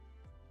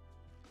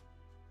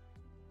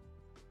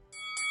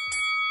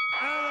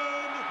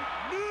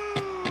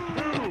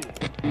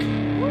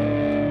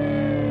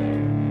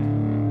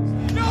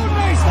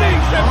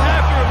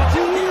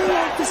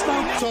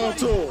Talk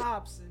to him.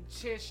 Pops and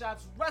chair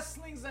shots,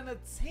 wrestling's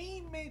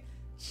entertainment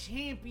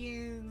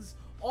champions.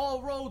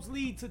 All roads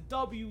lead to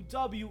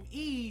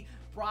WWE.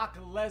 Brock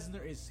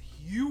Lesnar is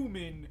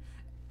human.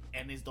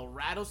 And is the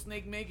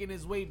rattlesnake making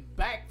his way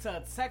back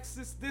to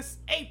Texas this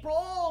April?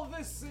 All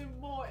this and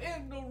more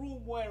in the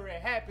room where it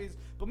happens.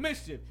 But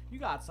Mischief, you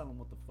gotta tell them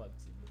what the fuck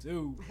to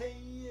do. Hey,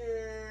 you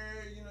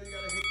know you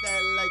gotta hit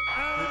that like,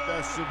 hit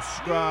that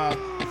subscribe,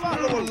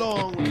 follow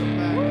along with the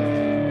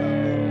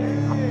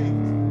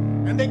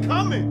man. And they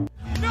coming.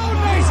 No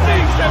nice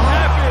things have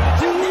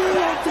happened. Do you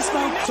like this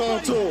man?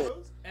 Talk to him.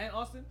 And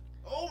Austin,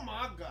 Oh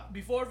my God.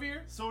 before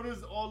Veer, So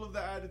does all of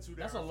the attitude.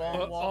 that's a era.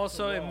 long walk.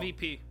 Also to Raw.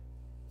 MVP.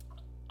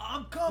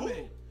 I'm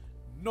coming.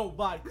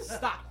 Nobody can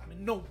stop me.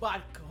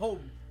 Nobody can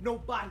hold me.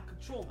 Nobody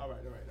control me. All right.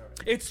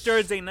 It's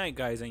Thursday night,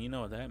 guys, and you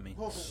know what that means.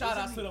 Shout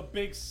out to the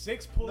Big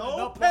Six pulling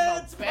No up on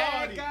pants the bad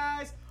party.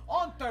 guys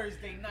on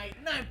Thursday night,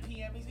 9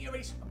 p.m. You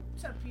already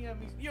 10 p.m.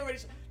 You already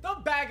the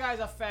bad guys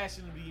are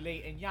fashionably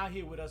late, and y'all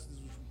here with us. This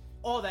is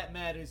all that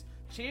matters.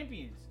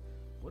 Champions.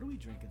 What are we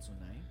drinking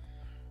tonight?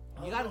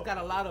 You guys got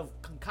a lot of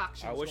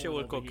concoctions. I wish it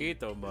going was over here.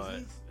 coquito,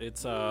 but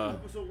it's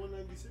Episode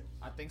 196.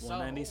 I think so.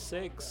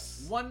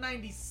 196.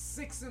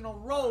 196 in a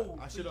row.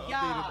 I for should've updated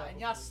y'all, that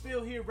and y'all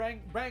still here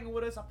banging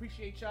with us. I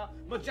appreciate y'all.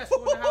 Majestic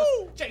in the house,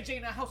 JJ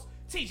in the house,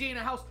 TJ in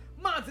the house,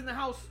 Mons in the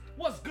house.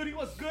 What's goody?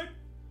 What's good?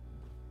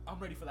 I'm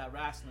ready for that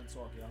wrestling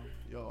talk, y'all.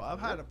 Yo, I've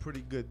had a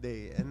pretty good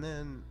day, and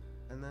then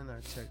I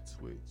checked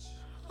Twitch.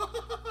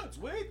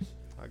 Twitch.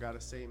 I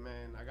gotta say,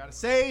 man, I gotta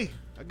say,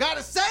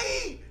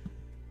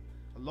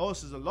 a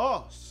loss is a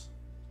loss,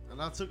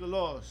 and I took a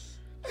loss.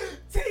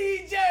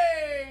 TJ.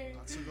 I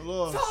took a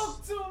loss.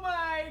 Talk to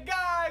my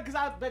guy, because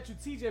I bet you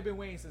TJ been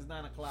waiting since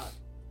 9 o'clock.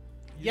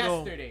 You know,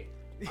 Yesterday.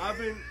 I've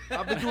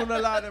been doing a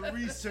lot of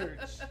research.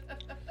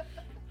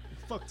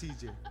 Fuck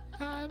TJ.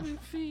 I've been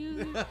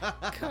feeling.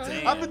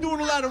 I've been doing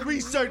a lot of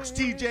research,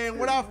 TJ, and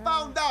what I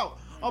found out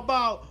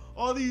about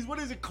all these, what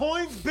is it,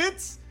 coins,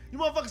 bits? You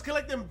motherfuckers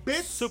collecting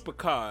bits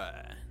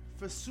Supercar.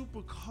 for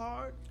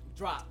Supercard?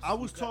 Drops. I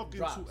was You got talking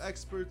drops. to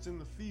experts in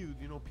the field,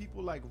 you know,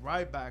 people like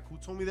Ryback, who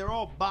told me they're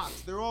all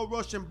bots. They're all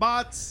Russian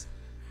bots.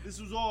 This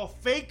was all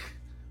fake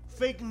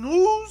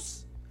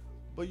news.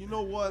 But you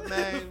know what,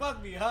 man?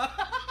 Fuck me, huh?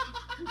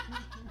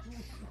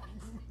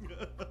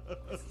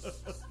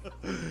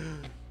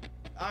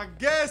 I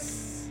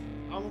guess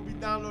I'm gonna be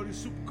downloading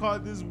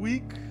Supercard this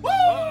week. Woo!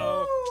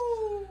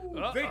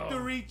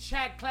 Victory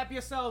chat. Clap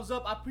yourselves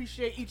up. I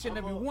appreciate each and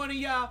every one of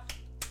y'all.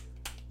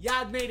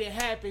 Y'all made it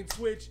happen,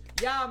 Twitch.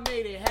 Y'all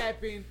made it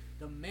happen.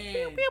 The man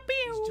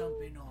is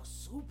jumping on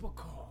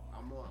Supercar.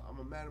 I'm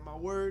a man of my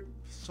word,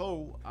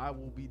 so I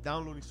will be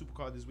downloading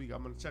Supercard this week.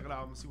 I'm gonna check it out.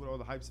 I'm gonna see what all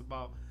the hype's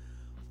about.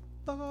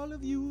 Fuck all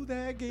of you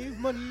that gave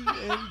money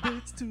and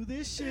bits to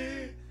this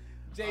shit.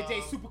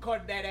 JJ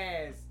Supercar that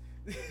ass.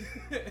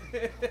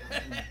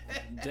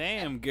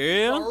 Damn, A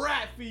girl.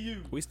 rat for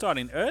you. We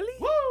starting early?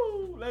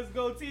 Woo! Let's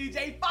go,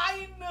 TJ.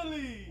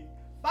 Finally.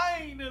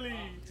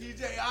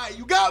 TJ, alright,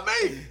 you got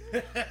me.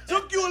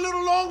 Took you a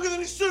little longer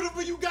than it should have,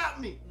 but you got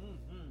me.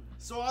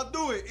 So I'll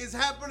do it. It's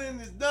happening.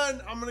 It's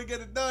done. I'm gonna get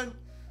it done.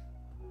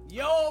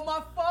 Yo,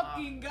 my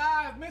fucking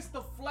guy,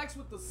 Mr. Flex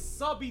with the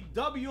subby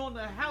W on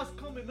the house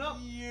coming up.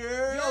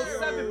 Yeah. Yo,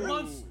 7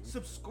 months.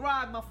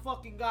 Subscribe, my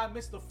fucking guy,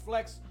 Mr.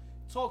 Flex.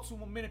 Talk to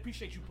him a minute.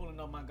 Appreciate you pulling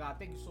up, my guy.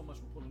 Thank you so much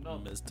for pulling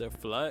up. Mr.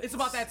 Flux. It's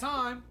about that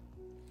time.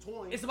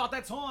 Twine. It's about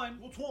that time.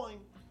 We'll twine.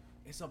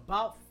 It's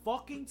about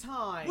fucking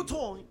time We'll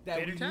twine. that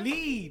we Vader time?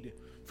 lead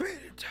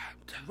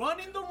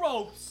running the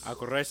ropes ¿A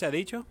correr se ha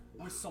dicho?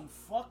 with some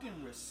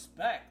fucking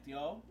respect,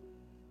 yo.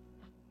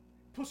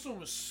 Put some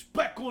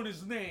respect on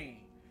his name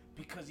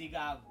because he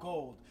got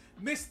gold.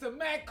 Mr.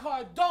 Matt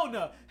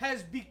Cardona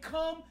has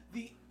become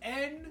the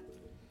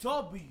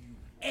NWA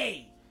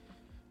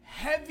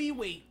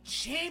heavyweight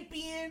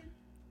champion.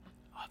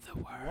 Of the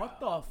world. What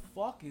the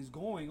fuck is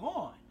going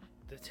on?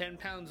 The 10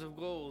 pounds of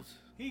gold.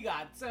 He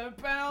got 10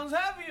 pounds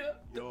heavier.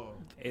 Yo.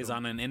 Is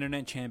on an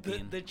internet The,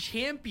 champion. the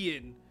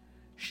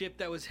championship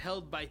that was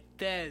held by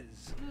Thez,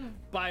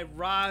 by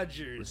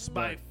Rogers, Respect.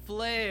 by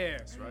Flair,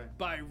 That's right.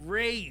 by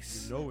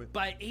Race, You know it.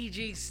 by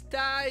AJ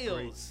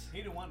Styles. He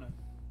didn't want to.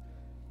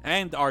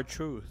 And our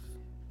truth.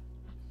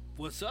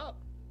 What's up?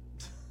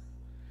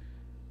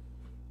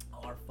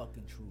 Our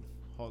fucking truth.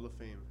 Hall of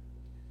Fame.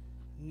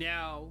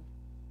 Now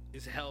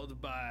is held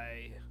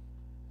by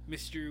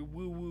Mr.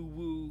 Woo Woo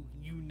Woo,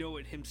 you know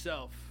it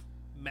himself,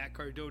 Matt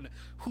Cardona,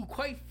 who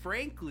quite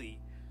frankly,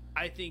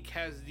 I think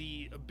has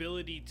the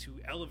ability to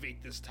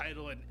elevate this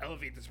title and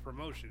elevate this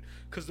promotion.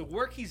 Because the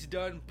work he's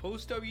done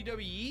post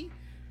WWE,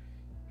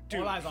 dude,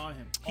 All eyes on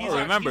him. he's, Oh,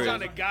 on, remember, he's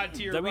on a god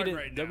tier run WWE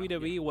right now.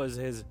 WWE was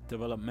his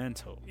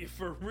developmental. Yeah,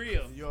 for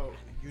real. Yo,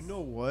 you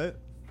know what?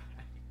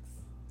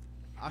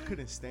 I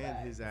couldn't stand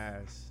his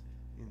ass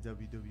in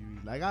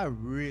WWE. Like, I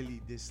really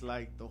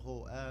disliked the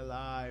whole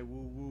LI,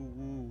 woo, woo,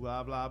 woo,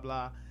 blah, blah,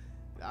 blah.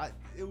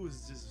 It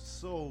was just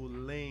so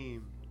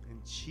lame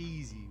and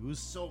cheesy. It was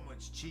so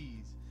much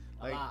cheese.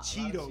 like lot of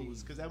Cheetos,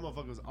 cheese. because that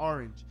motherfucker was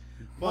orange.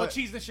 More But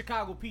cheese than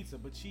Chicago pizza,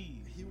 but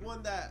cheese. he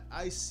won that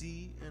I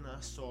see and I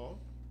saw.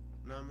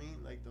 You know what I mean?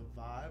 Like the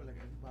vibe, like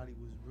everybody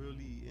was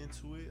really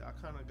into it. I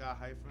kind of got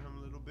hyped for him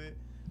a little bit,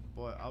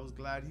 but I was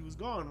glad he was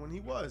gone when he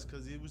was,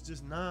 because it was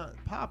just not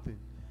popping.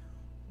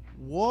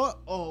 What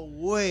a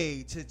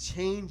way to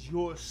change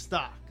your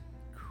stock.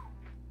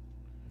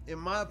 In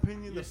my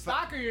opinion, Your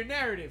stock or your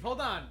narrative? Hold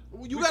on.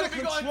 you We gotta could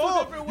be going two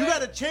control. different You ways.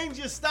 gotta change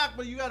your stock,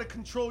 but you gotta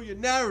control your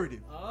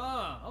narrative.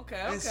 Ah, okay.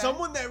 And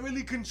someone that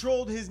really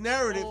controlled his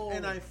narrative, Oh.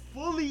 and I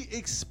fully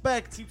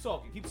expect Keep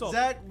talking. Keep talking.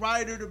 Zack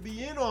Ryder to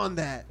be in on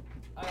that.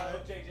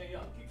 JJ,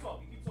 Young. Keep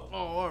talking. Keep talking. Oh,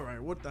 all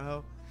right. What the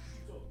hell,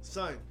 Keep talking.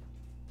 son?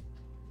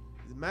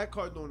 Matt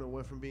Cardona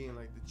went from being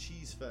like the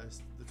cheese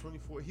fest, the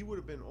 24. He would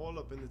have been all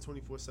up in the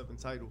 24/7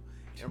 title,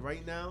 and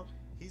right now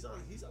he's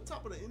on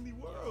top of the indie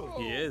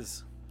world. He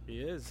is. He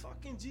is.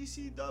 Fucking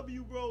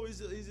GCW, bro, is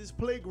his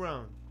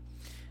playground.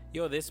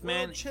 Yo, this World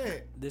man.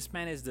 champ. This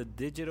man is the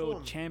digital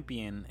Come on.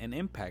 champion in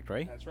Impact,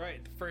 right? That's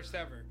right. The first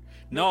ever.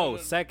 No,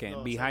 second,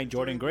 No, behind second,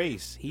 Jordan Jordan Grace.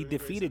 Grace. He Jordan Grace.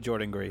 defeated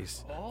Jordan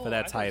Grace Oh, for I that thought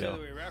it was the title.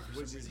 other way around for Which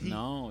some is reason. heat.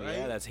 No, right?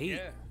 yeah, that's heat.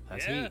 Yeah,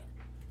 That's yeah. heat.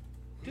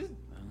 Just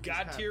Just God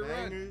had tier run.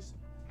 bangers.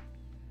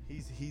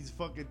 He's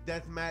fucking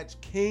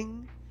deathmatch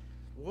king.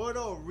 What a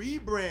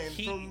rebrand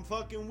He- from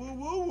fucking woo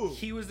woo woo.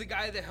 He was the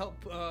guy that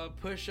helped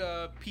push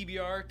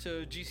PBR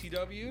to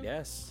GCW.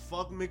 Yes.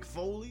 Fuck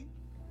McFoley.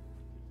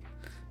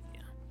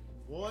 Yeah.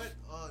 What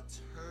a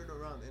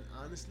turnaround. And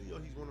honestly, yo,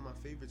 he's one of my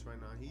favorites right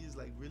now. He is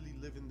like really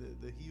living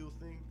the heel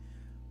thing.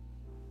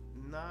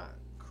 Not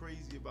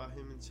crazy about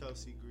him and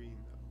Chelsea Green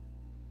though.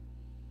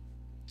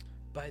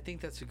 But I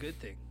think that's a good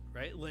thing,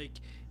 right? Like,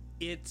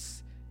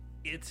 it's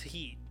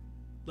heat.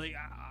 Like,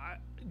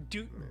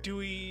 do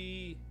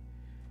we?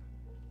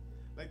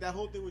 Like that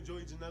whole thing with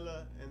Joey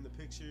Janela and the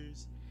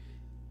pictures,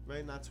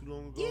 right? Not too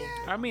long ago.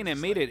 I mean, it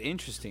made it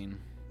interesting.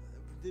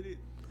 Did it?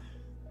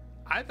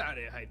 I thought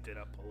it hyped it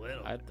up a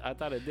little. I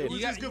thought it It did. was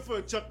You just got- good for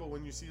a chuckle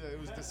when you see that it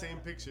was the same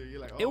picture. You're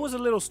like, oh, It was a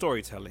little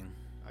storytelling.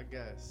 I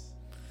guess.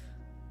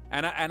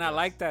 And I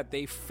like that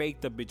they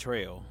faked the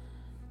betrayal,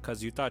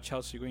 because you thought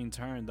Chelsea Green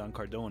turned on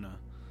Cardona,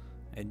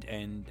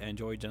 and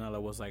Joey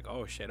Janela was like,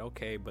 oh shit,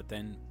 okay, but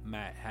then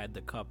Matt had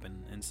the cup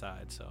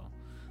inside, so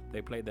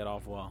they played that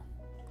off well.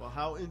 Well,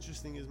 how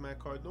interesting is Matt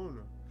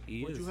Cardona?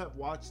 He Would is. you have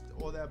watched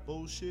all that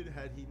bullshit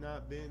had he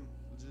not been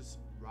just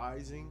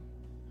rising?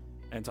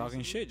 And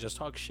talking shit, just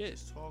talk shit,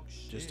 Just talk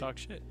shit. just talk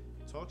shit.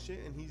 Talk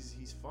shit, and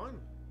he's fun.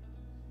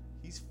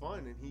 He's fun,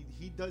 and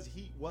he does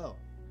heat well.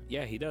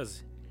 Yeah, he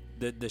does.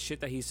 The shit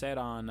that he said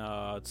on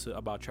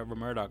about Trevor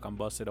Murdoch on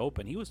Busted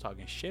Open, he was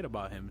talking shit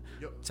about him,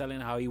 Yo.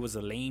 telling how he was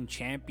a lame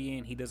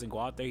champion. He doesn't go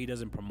out there, he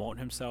doesn't promote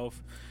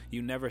himself.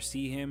 You never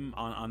see him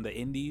on the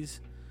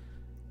indies.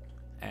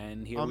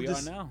 And here we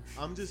are now.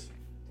 I'm just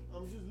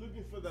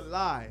looking for the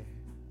lie.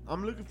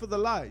 I'm looking for the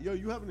lie. Yo,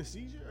 you having a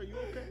seizure? Are you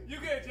okay? You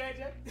good,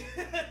 JJ?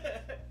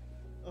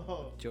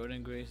 Oh,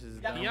 Jordan Grace is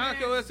Yeah, down.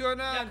 Bianca, what's going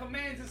Yeah, on?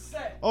 commands is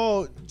set.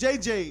 oh,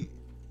 JJ,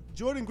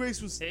 Jordan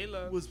Grace was Hey,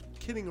 love. was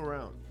kidding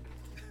around.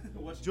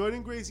 What's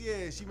Jordan Grace,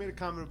 yeah, she made a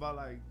comment about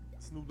like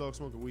Snoop Dogg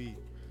smoking weed,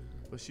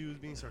 but she was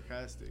being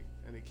sarcastic,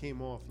 and it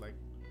came off like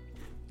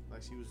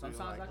she was being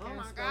Sometimes like, I "Oh can't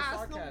my spell God,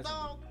 Snoop sarcasm."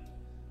 Dogg,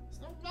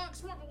 Snoop Dogg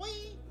smoking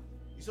weed."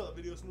 You saw the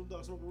video of Snoop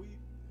Dogg smoking weed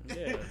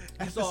Yeah.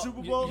 at the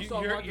Super Bowl? You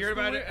saw You Martha heard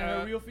about Stewart it, and her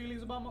uh, real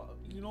feelings about my.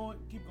 You know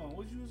what? Keep going.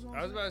 What you was on?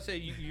 I was about to say,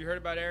 you heard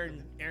about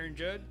Aaron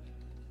Judd?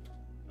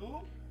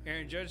 Who?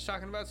 Aaron Judge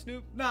talking about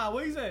Snoop? Nah,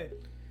 what he said?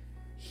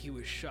 He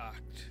was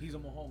shocked. He's a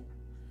Mahone.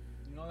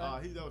 You know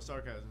that? That was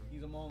sarcasm.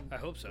 He's a Mahone. I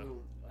hope so.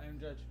 Ooh, Aaron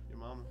Judge. your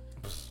mama.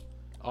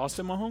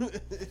 Austin Mahone?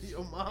 Your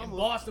In mama.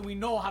 Boston, we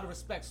know how to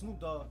respect Snoop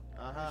Dogg.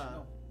 Uh-huh.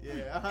 know.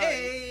 Yeah. Uh-huh.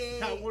 Hey.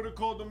 I would have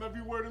called them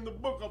every word in the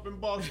book up in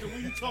Boston.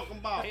 What you talking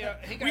about?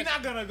 Hey, We're guys,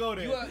 not gonna go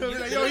there. You,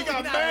 Yo, he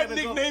got We're not bad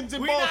gonna go- nicknames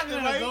in we're Boston, not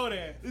gonna right? go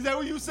there. Is that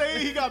what you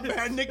saying? He got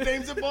bad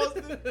nicknames in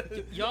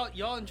Boston?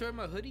 y'all enjoy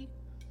my hoodie?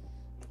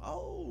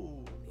 Oh.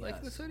 Like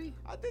Yes. this hoodie?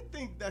 I did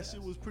think that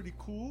shit was pretty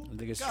cool. I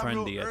think it's Got a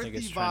real trendy. I think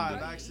it's earthy vibe,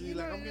 trendy. actually. You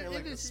Like know, I'm getting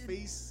like it a is-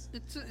 space.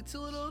 It's a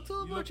little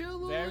You more look chill, a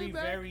little very, bit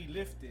back. very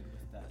lifted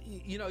with that.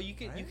 You know, you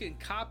can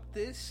cop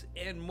this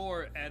and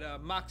more at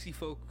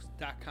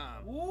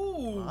moxiefolks.com.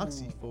 Ooh.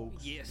 Oxy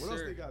folks. Yes, what else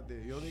sir. they got there?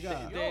 Yo, they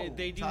got.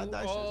 They do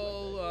tie-dye shirts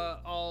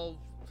all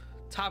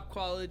top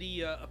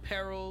quality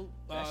apparel.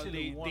 That shit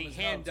They look warm as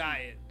hell, hand too. dye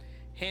it.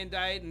 Hand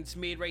dyed, and it's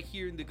made right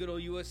here in the good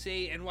old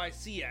USA,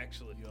 NYC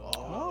actually.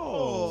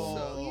 Oh.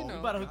 So, you know. We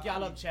about to hook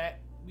y'all up, chat.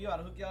 We about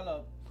to hook y'all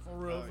up. For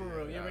real, Oh, for yeah,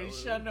 real. You yeah, already we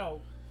should will.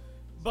 know.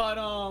 But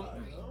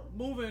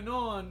moving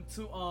on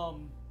to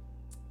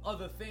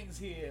other things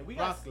here. We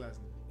got Brock Lesnar.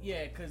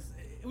 yeah, cause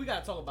we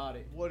gotta talk about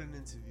it. What an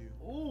interview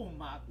Oh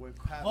my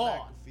with Pat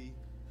God. McAfee.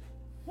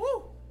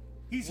 Woo!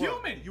 He's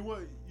What? human.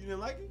 You didn't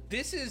like it?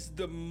 This is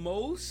the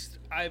most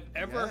I've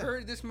ever Yeah.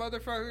 heard this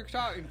motherfucker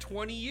talk in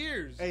 20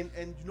 years. And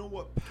you know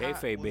what? Pat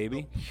Kayfabe, was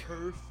baby. the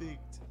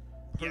perfect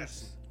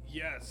person.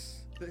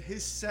 Yes.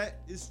 His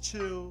set is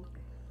chill.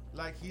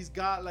 Like he's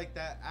got like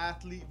that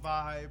athlete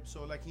vibe,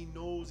 so like he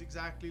knows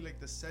exactly like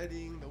the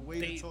setting, the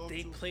way to talk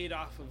They to. played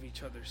off of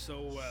each other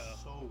so well.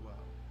 So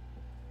well.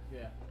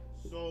 Yeah.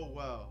 So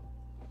well.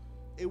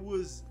 It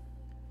was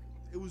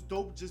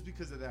dope just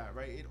because of that,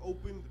 right? It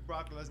opened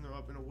Brock Lesnar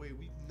up in a way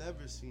we've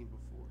never seen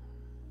before.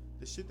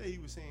 The shit that he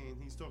was saying,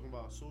 he's talking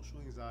about social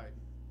anxiety.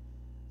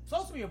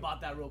 Talk to me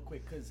about that real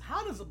quick, because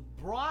how does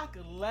Brock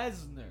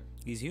Lesnar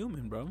He's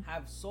human, bro.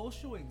 have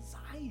social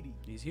anxiety?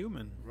 He's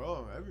human.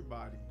 Bro,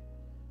 everybody.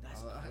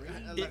 That's Like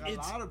crazy. a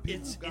lot of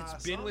people got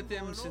it's been with something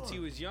him going since on. he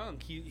was young.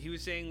 He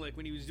was saying like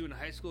when he was doing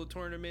high school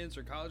tournaments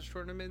or college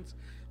tournaments,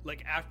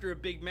 like after a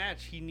big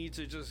match, he needs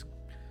to just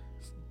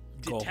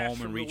Go detach home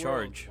from and the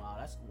recharge. Wow,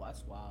 that's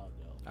wild,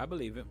 yo. I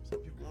believe it. Some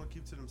people want to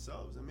keep to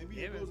themselves, and maybe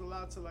Yeah, it man. goes a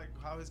lot to like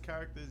how his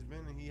character has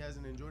been, and he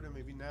hasn't enjoyed it.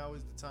 Maybe now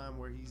is the time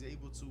where he's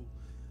able to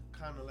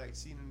kind of like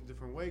see it in a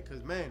different way.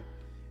 Cause man,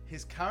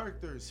 his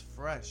character is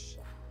fresh.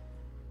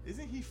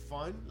 Isn't he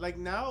fun? Like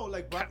now,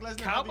 like Brock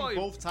Lesnar having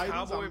both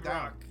titles, Cowboy I'm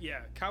Brock. down,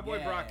 Yeah, Cowboy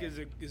Yeah. Brock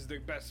is the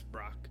best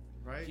Brock.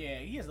 right? Yeah,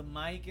 he has a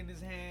mic in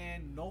his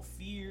hand, no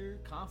fear,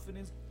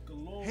 confidence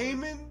galore.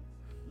 Heyman,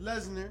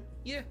 Lesnar,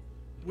 Yeah,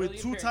 with Really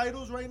 2 apparent.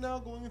 titles right now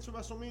going into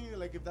WrestleMania.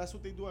 Like if that's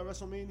what they do at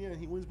WrestleMania and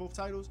he wins both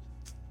titles,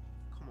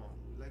 come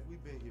on, like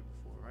we've been here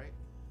before, right?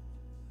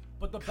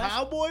 But the best,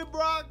 Cowboy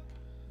Brock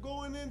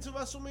going into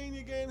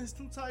WrestleMania getting his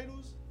 2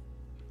 titles.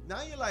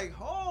 Now you're like,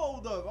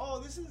 hold up, oh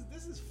this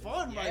is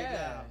fun right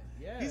now.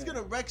 Yeah. He's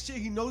gonna wreck shit.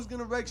 He knows he's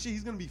gonna wreck shit.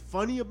 He's gonna be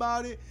funny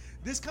about it.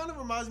 This kind of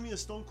reminds me of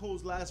Stone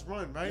Cold's last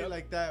run, right? Yep.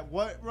 Like that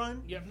what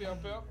run? yep.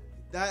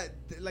 That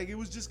like it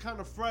was just kind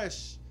of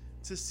fresh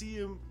to see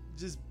him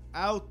just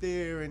out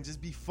there and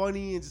just be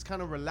funny and just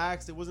kind of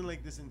relaxed. It wasn't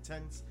like this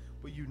intense,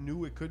 but you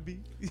knew it could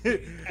be.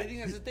 I think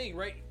that's the thing,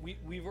 right?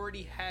 We've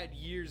already had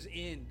years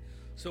in,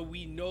 so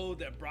we know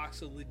that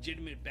Brock's a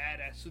legitimate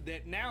badass. So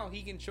that now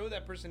he can show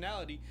that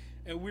personality,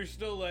 and we're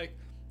still like,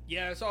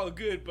 yeah, it's all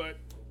good, but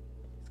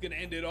it's gonna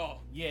end it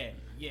all. Yeah,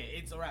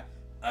 it's alright.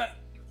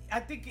 I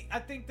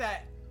think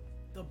that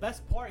the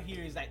best part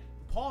here is that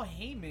Paul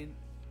Heyman,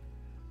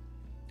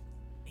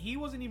 he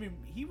didn't even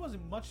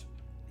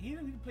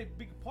play a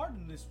big part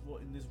in this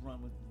run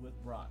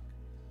with Brock.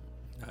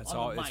 That's On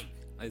all. the mic.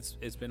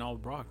 It's been all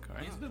Brock.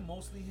 Right? It's been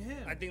mostly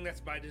him. I think that's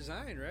by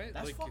design, right?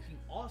 That's Like, fucking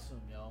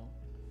awesome, yo.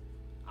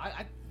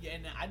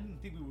 And I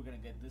didn't think we were gonna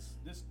get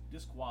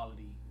this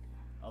quality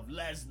of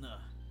Lesnar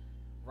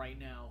right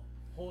now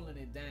holding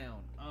it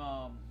down.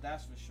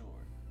 That's for sure.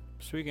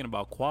 Speaking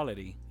about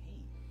quality, Hey,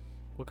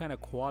 what kind of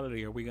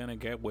quality are we gonna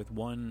get with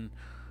one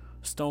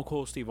Stone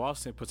Cold Steve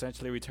Austin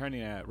potentially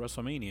returning at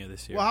WrestleMania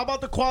this year? Well, how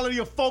about the quality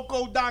of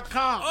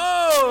Foco.com?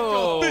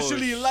 Oh,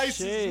 Officially licensed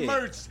shit.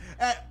 merch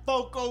at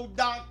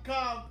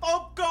Foco.com.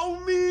 Foco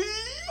me.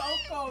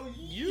 Foco,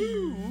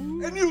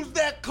 you. And use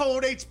that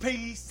code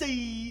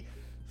HPC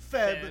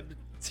Feb Feb.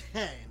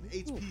 10.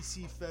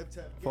 HPC Feb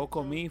 10.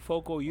 Foco me,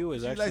 Foco you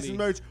is Licensed actually.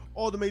 merch,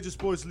 all the major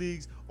sports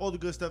leagues, all the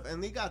good stuff,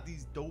 and they got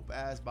these dope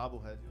ass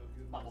bobbleheads.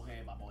 bobblehead.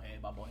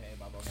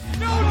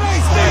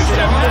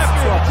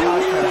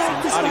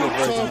 Audio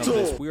version of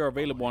this. We are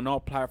available on all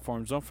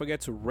platforms. Don't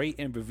forget to rate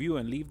and review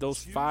and leave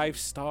those 5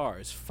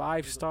 stars.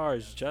 5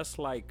 stars, just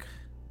like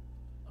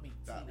I mean,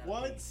 That, Tina,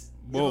 what?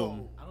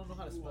 Boom. I don't know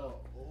how to Yo,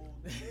 spell.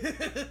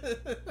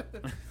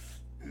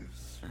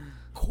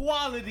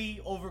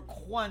 Quality over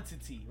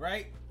quantity,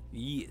 right?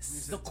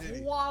 yes. The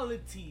Titty.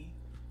 quality.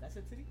 That's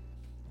a titty.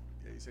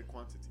 Yeah, you said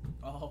quantity.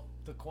 Oh,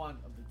 the quan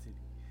of the titty.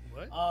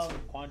 What?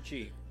 Quan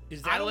Chi.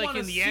 Is I that don't like wanna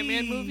in the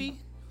Ant-Man see- movie?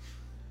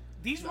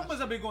 These rumors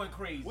have been going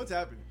crazy. What's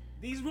happening?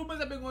 These rumors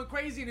have been going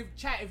crazy, and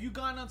if you've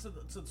gone onto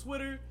to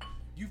Twitter,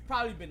 you've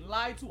probably been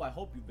lied to. I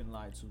hope you've been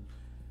lied to.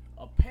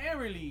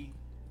 Apparently,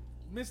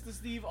 Mr.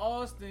 Steve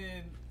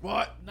Austin,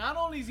 What? not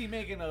only is he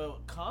making a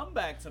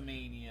comeback to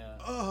Mania,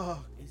 Ugh.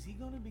 is he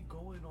gonna be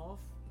going off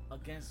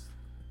against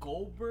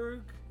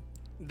Goldberg?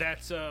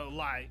 That's a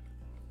lie.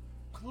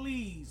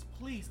 Please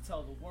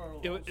tell the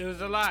world. It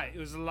was a lie. It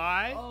was a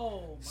lie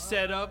Oh, my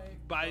set up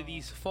by God.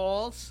 these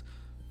false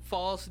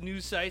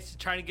news sites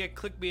trying to get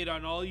clickbait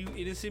on all you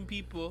innocent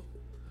people.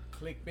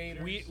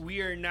 clickbaiters.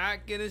 We are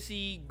not gonna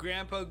see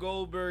Grandpa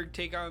Goldberg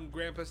take on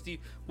Grandpa Steve.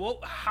 Well,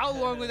 how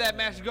long will that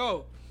match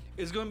go?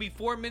 It's gonna be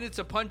 4 minutes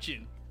of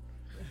punching.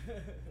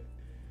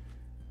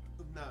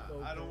 Nah,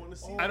 I don't want to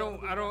see.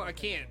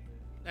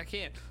 I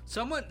can't.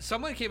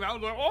 Someone came out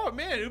and was like, oh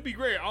man, it would be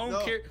great. I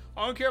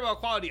don't care about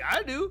quality.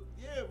 I do.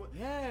 Yeah, but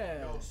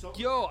Yeah.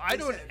 Yo, I they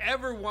don't said-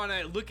 ever want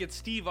to look at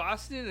Steve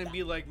Austin and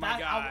be like, my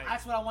guy.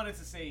 That's what I wanted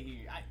to say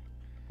here.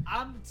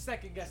 I'm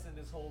second guessing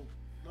this whole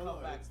No,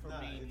 comeback it's for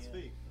not. Mania. It's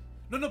fake.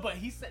 No, but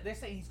they're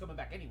saying he's coming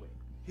back anyway.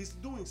 He's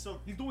doing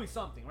something, He's doing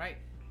something, right?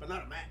 but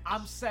not a match.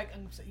 I'm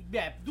second.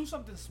 Yeah, do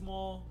something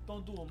small.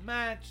 Don't do a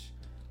match.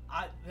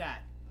 I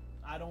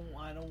don't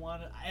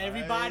want to.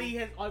 Every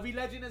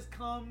legend has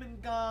come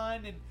and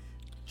gone and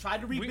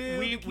tried to rebuild.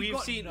 and keep We've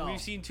going.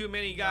 seen too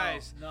many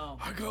guys. No,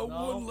 I got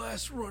no. one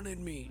last run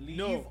in me. Leave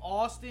No.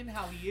 Austin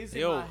how he is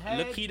Yo, in my head.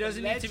 look, he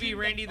doesn't need to be legend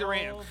Randy the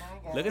Ram. Oh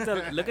my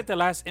God. Look at the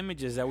last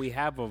images that we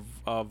have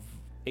of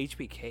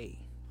HBK.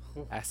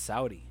 as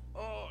Saudi.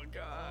 Oh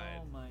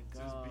God. Oh my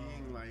god. Just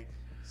being like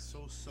so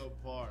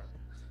subpar.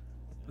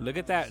 Look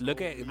at that.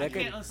 Look I at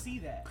can't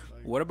unsee that.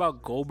 Like, what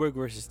about Goldberg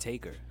versus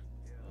Taker,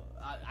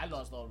 I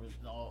lost all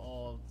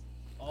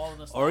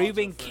nostalgia or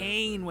even for-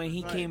 Kane when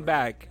he Right, came right.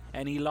 back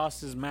and he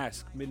lost his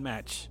mask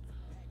mid-match.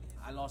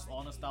 I lost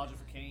all nostalgia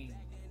for Kane.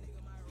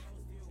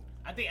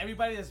 I think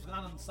everybody that's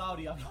gone on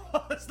Saudi, I've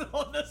lost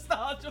all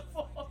nostalgia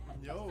for.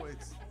 yo,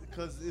 it's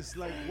because it's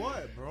like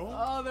what, bro?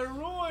 Oh, they're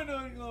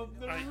ruining them.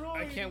 They're I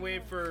ruining can't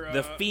wait for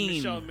The Fiend.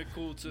 Michelle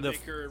McCool to The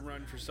make her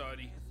run for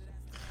Saudi.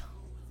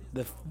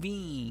 The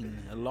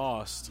Fiend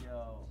lost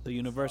Yo. the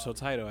Universal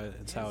title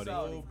in Saudi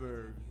Saudi.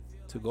 Goldberg.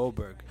 to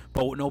Goldberg,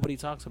 but nobody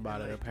talks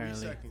about in, it. like, 3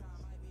 Apparently, seconds.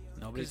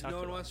 nobody Because talks no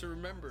one about wants to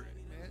remember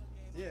it, man.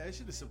 Yeah, that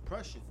shit is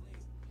suppression.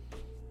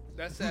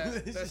 That's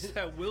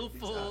that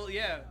willful,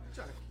 yeah,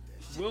 Trying to keep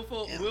that shit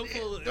willful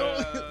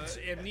Right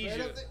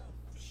amnesia. up there.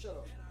 Shut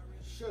up.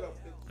 Shut up.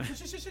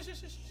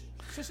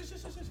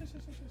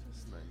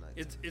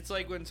 It's It's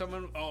like when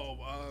someone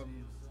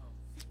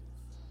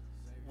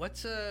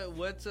what's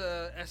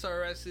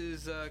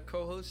SRS's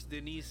co-host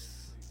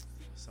Denise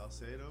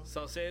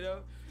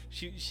Salcedo?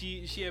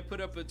 She had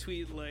put up a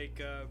tweet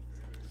like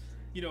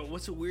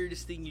what's the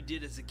weirdest thing you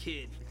did as a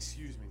kid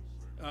Excuse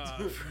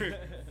me.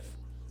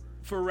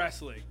 for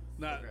wrestling.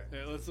 Not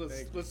Okay. let's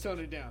Thank let's tone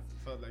it down.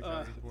 Felt like that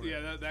was important.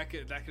 Yeah, that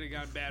could have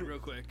gone bad real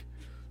quick.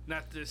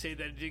 Not to say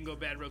that it didn't go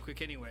bad real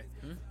quick anyway.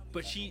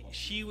 But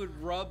she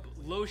would rub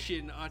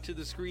lotion onto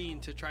the screen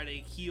to try to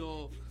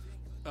heal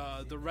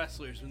the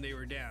wrestlers when they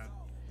were down.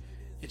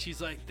 And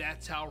she's like,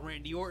 that's how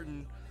Randy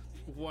Orton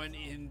won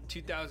in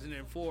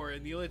 2004.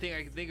 And the only thing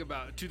I can think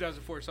about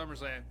 2004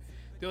 SummerSlam,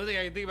 the only thing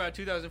I can think about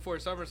 2004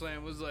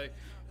 SummerSlam was like,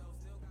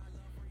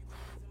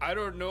 I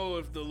don't know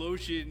if the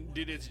lotion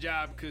did its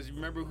job because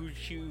remember who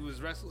she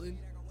was wrestling?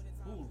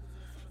 Ooh.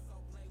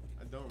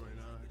 I don't right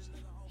now,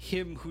 actually.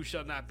 Him who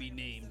shall not be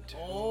named.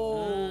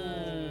 Oh,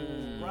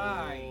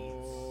 right.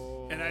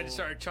 And I just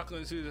started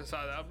chuckling as soon as I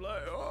saw that. I'm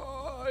like,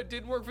 oh, it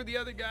didn't work for the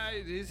other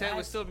guy. His head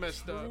was That's still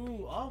messed up.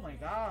 true. Oh my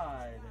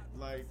god.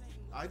 Like,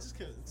 I just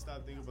can't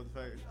stop thinking about the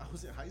fact that I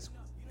was in high school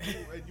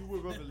and you were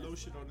rubbing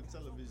lotion on the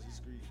television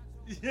screen.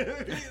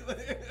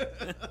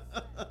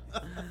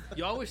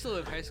 Y'all were still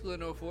in high school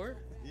in 04?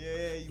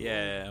 Yeah, you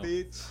Yeah. old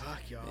bitch.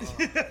 Fuck y'all.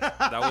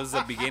 That was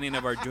the beginning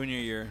of our junior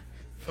year.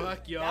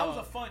 Fuck y'all. That was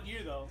a fun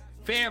year though.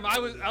 Fam, I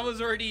was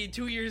already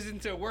 2 years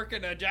into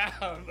working a job.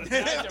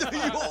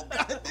 You old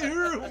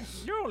goddamn.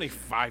 You're only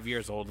 5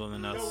 years older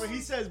than No, us. when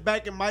he says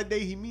back in my day,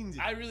 he means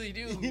it. I really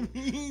do. He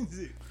means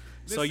it.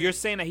 So you're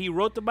saying that he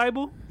wrote the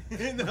Bible?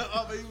 No,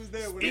 but he was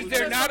there when it Is was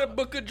there not a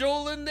book of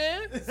Joel in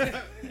there?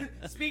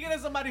 Speaking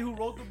as somebody who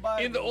wrote the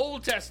Bible In the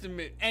Old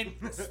Testament. and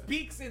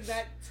speaks in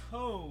that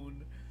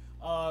tone,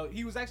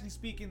 he was actually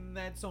speaking in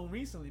that tone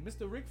recently.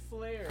 Mr. Ric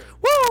Flair,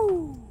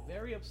 Woo!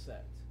 very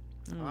upset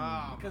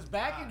Ah, because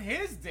back in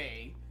his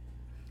day,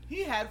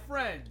 he had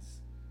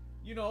friends.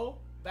 You know,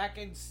 back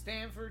in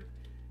Stanford,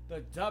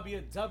 the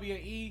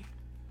WWE.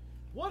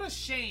 What a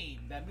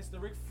shame that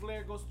Mr. Ric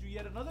Flair goes through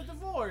yet another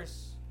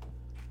divorce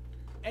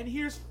and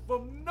hears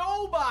from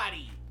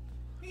nobody.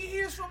 He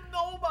hears from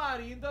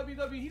nobody in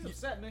WWE. He's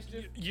upset,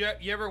 Mischief. You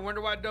ever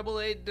wonder why Double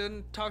A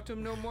doesn't talk to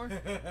him no more?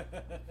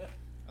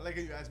 I like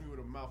how you asked me with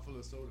a mouthful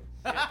of soda.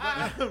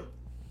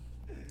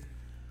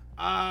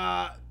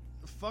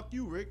 Fuck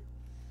you, Rick.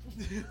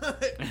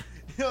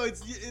 Yo,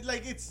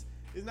 it's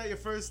not your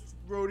first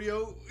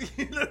rodeo.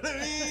 You know what I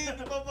mean?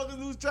 The motherfuckers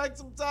lose track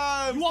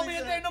sometimes. You want me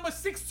in there number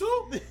 6 too?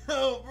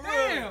 Yo, bro.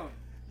 Damn.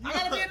 I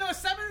gotta be at number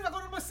 7 if I go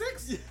to number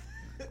 6? If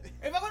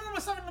I go to number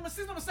 7, number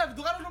 6, number 7,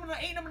 do I go to number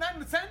 8, number 9,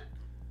 number 10?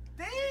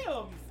 Damn,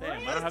 Damn,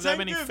 Frank. I don't have that 10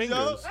 many gifts, fingers.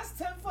 yo. That's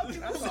 10 fucking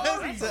That's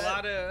sorry. That's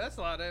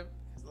a lot of.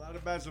 There's a lot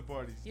of bachelor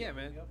parties. Yeah,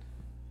 man.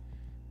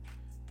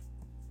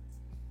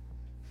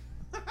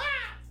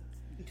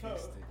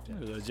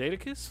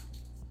 Jadakiss?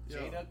 Yo,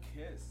 Jada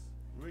Kiss.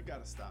 Rick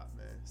gotta stop,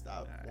 man.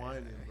 Stop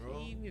whining,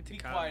 bro. You need to Be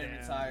calm quiet and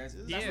down. retire.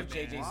 That's Yeah, what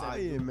JJ man. said.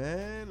 Quiet,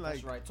 man.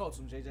 That's Like, right. Talk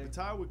to him, JJ.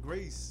 retire with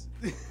grace.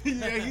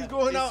 Yeah, he's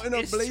going out in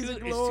a blaze of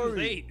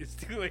glory. It's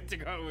too late to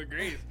go out with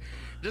grace.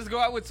 Just go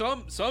out with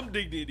some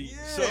dignity.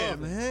 Yeah,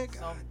 man.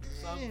 Some- God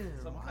some-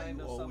 damn. some Why kind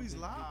you of always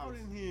something loud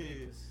in ridiculous. here?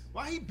 Ridiculous.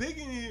 Why he big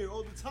in here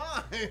all the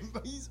time?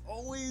 But he's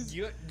always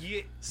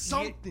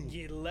something.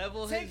 You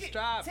level Take his it,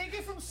 strap. take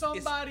it from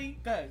somebody.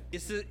 Go ahead.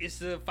 It's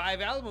the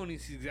 5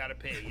 alimonies he's got to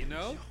pay. You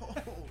know.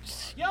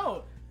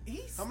 Yo,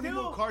 he's How still. many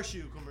more Car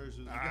Shield commercials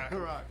you gotta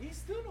rock? He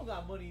still don't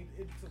got money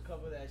to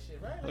cover that shit,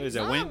 right? What is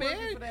that, he's Wayne? not working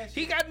Man, for that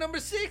he shit. got number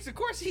 6. Of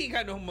course, he ain't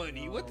got no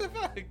money. What the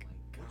fuck?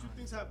 What you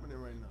think's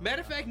happening right now?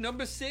 Matter of fact,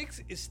 number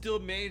 6 is still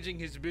managing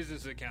his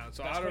business account,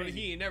 so That's I don't.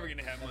 crazy. He ain't never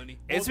gonna have money.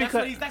 Well, It's that's,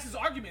 because that's his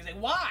argument. It's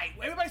like, why?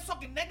 Everybody's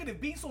fucking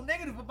negative, being so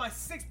negative about my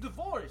 6th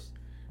divorce.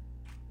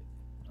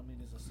 I mean,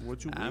 it's a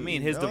What you mean? I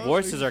mean, his yo?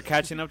 divorces are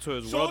catching up to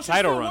his So world she's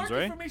title still runs,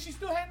 working right? For me. She's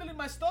still handling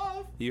my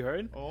stuff. You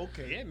heard? Oh,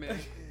 okay. Yeah, man.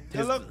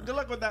 Good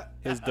luck with that.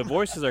 His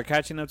divorces are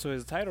catching up to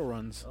his title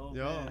runs. Oh,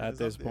 Yo, man. At it's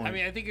this up there. point. I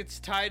mean, I think it's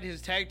tied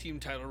his tag team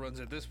title runs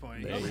at this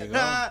point. There you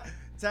go.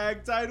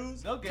 Tag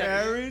titles, Okay.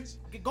 marriage.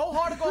 Go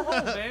hard or go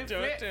home, man. Dun,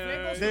 Flair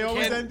dun. goes They for-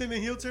 always Can- end in a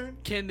heel turn.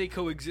 Can they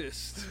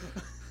coexist?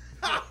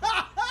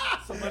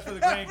 So much for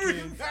the Every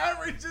grandkids.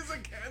 marriage is a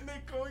can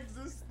they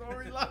coexist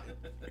storyline.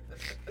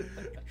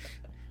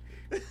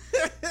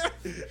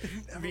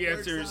 The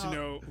answer is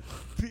no.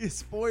 Be a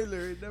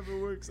spoiler. It never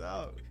works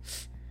out.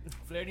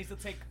 Flair needs to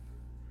take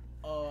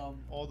All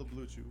the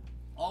blue chew.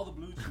 all the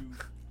blue chew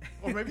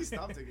Or maybe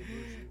stop taking blue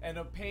chew. and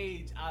a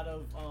page out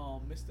of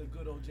Mr.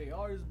 Good Old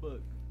JR's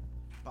book,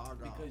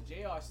 because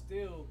JR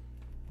still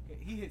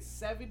he hit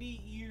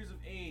 70 years of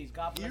age.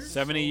 God bless his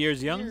 70 soul.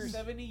 years young?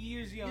 70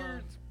 years young,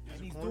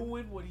 and he's corny.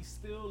 doing what he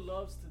still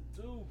loves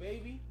to do,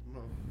 baby. No.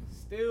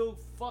 Still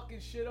fucking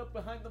shit up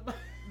behind the mic.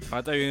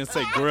 I thought you were going to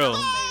say grill.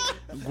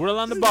 Grill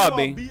on the This is all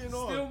Bobby. beating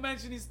on. Still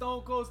mentioning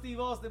Stone Cold Steve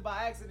Austin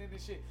by accident and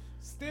shit.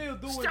 Still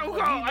doing Stone what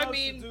he Cold, I loves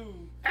mean- to do.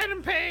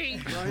 Adam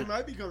Page. No, he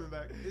might be coming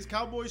back. It's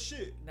cowboy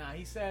shit. Nah,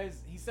 he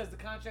says the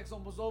contract's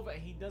almost over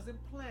and he doesn't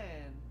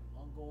plan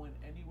on going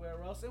anywhere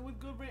else, and with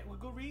good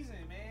reason,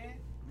 man.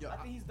 Yeah, I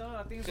think he's done.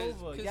 I think it's 'Cause-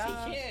 over. 'cause he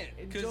Yeah,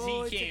 can't. 'Cause he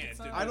enjoy, take can't. your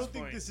time. I don't this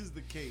think point. this is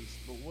the case,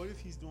 but what if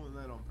he's doing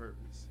that on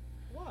purpose?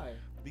 Why?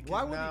 Because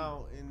Why would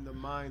now, in the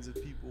minds of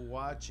people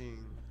watching,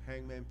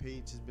 Hangman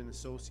Page has been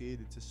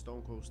associated to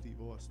Stone Cold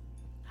Steve Austin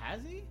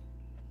Has he?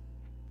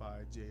 by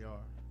JR.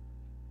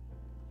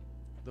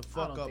 The I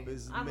fuck don't up think-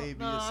 is I don't- maybe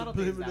no, a I don't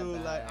think it's that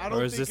subliminal, bad. like, I don't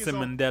Or is think this it's the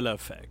on- Mandela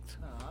effect?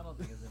 No, I don't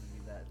think it's gonna be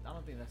that. I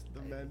don't think that's The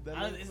I Mandela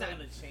don't- It's not effect?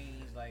 gonna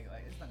change. Like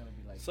it's not gonna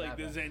be like. It's like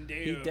the that bad.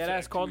 Zendaya. He deadass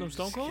effect. called We him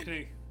Stone just Cold?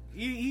 kidding.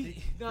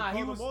 He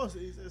Call was. him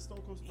Austin. He said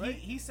Stone Cold, right?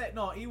 He said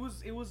no. It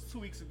was 2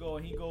 weeks ago,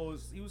 and he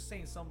was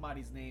saying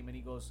somebody's name, and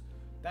he goes,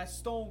 "That's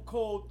Stone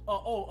Cold."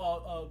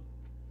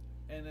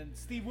 And then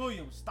Steve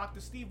Williams, Dr.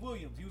 Steve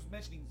Williams. He was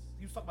talking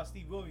about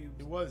Steve Williams.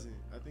 It wasn't.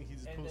 I think he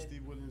just And pulled then-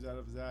 Steve Williams out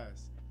of his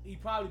ass. He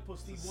probably put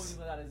Steve Williams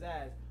out of his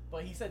ass,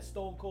 but he said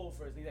Stone Cold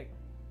first. He's like,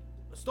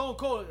 Stone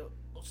Cold,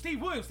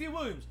 Steve Williams,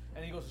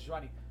 and he goes to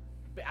Shirani.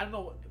 I don't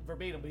know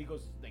verbatim, but he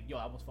goes like, "Yo,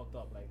 I almost fucked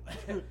up."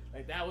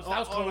 Like that was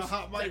On close. a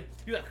hot mic.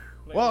 He's like,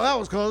 Well, that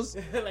was close.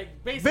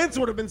 like basically. Vince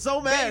would have been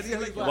so mad.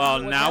 Basically, Like, like-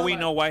 Well, what now the we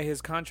hell? know why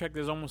his contract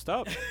is almost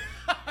up.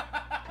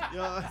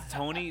 yeah.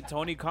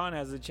 Tony Khan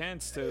has a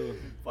chance to.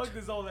 Fuck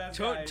this old ass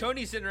guy.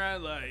 Tony's sitting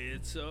around like,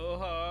 it's so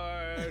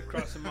hard.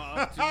 Cross him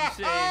off to save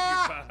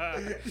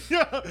your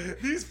pie. Yo,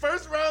 these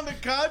first round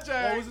of contracts.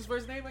 What was his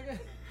first name again?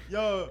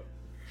 Yo,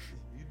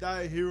 you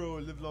die a hero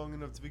or live long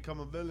enough to become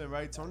a villain,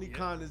 right? Tony Yep.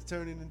 Khan is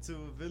turning into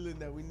a villain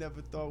that we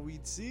never thought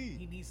we'd see.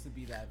 He needs to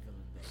be that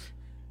villain, though.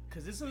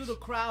 Because it's a little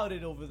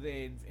crowded over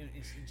there in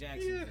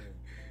Jacksonville.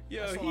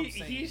 Yo, That's all I'm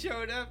he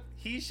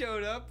saying.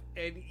 showed up,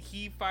 and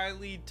he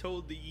finally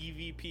told the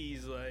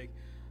EVPs like,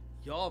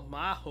 "Y'all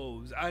my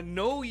hoes. I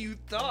know you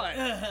thought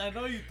I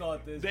know you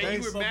thought this. that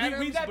Thanks. you were But mad,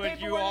 read that but you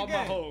paperwork all my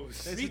again. hoes."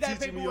 Thanks Read for that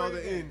teaching me all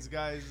paperwork the again. ins,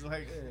 guys.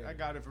 Like, Yeah. I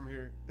got it from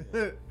here.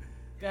 Go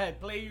ahead,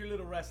 play your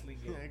little wrestling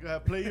game. Yeah, go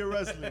ahead, play your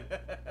wrestling.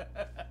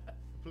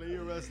 Play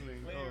your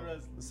wrestling. Play Oh, your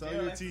wrestling. Sell Jay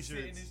your likes to sit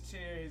in t-shirts. his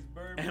chair, his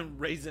bourbon. And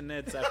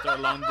Raisinets after a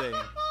long day.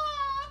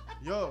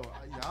 Yo,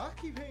 y'all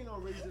keep hating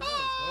on Raisin Nuts,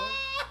 dog.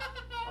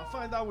 I'll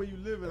find out where you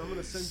live and I'm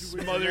gonna send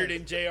you Smothered Raisinets.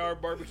 in JR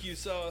barbecue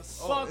sauce.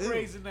 Oh, Fuck ew.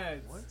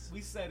 Raisinets. What?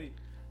 We said it.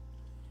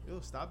 Yo,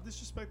 stop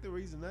disrespecting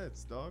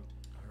Raisinets, dog.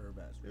 Herb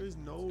ass. There is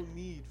no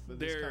need for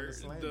this kind They're of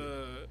slander.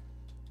 the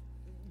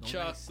nice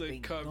chocolate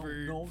thing.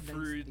 covered No nice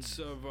fruits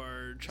thing. of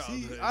our See,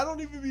 childhood. I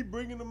don't even be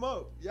bringing them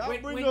up. Y'all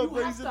When bring you up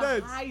have to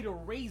Raisinets. hide a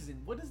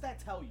raisin, what does that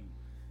tell you?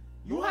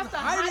 You You're have to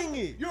hiding hide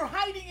it. You're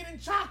hiding it in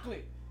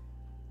chocolate.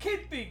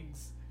 Kid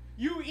things.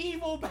 You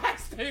evil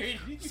bastard.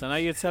 So now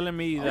you're telling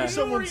me wish that.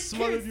 someone luring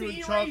smothered kids you to in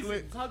eat chocolate.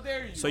 raisins. How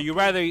dare you? So you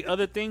rather eat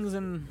other things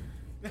than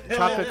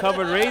chocolate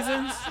covered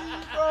raisins? See,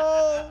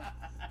 bro.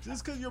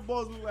 Just because your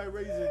balls look like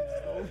raisins.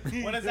 Don't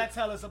mean What does that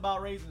tell us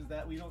about raisins?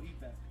 That we don't eat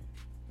that.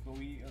 But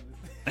we eat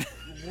other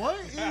What?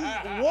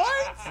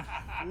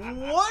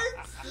 What?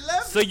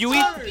 Left So you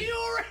eat- turn.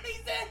 You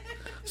raisin!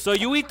 So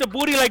you eat the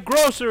booty like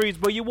groceries,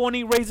 but you won't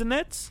eat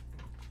Raisinets?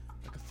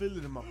 I can feel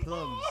it in my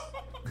plums.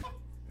 My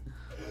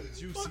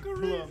juicy Fuck a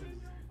plums. raisin.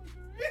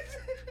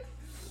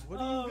 What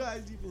are you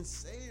guys even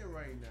saying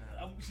right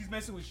now? She's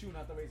messing with you,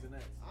 not the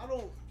raisinets. I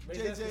don't.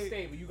 Raisinets can JJ.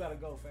 stay, but you gotta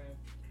go, fam.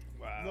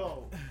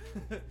 Wow.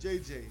 No.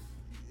 JJ.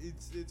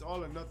 It's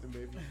all or nothing,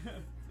 baby.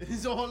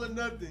 It's all or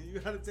nothing. You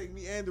gotta take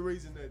me and the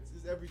Raisinets.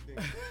 It's everything.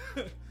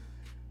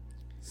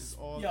 It's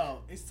all. Yo,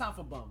 it's time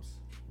for bumps.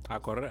 A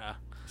correr.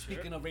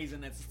 Speaking of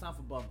raisinets, it's time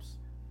for bumps.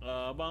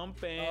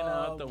 Bumping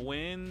out the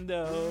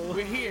window.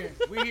 We're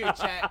here,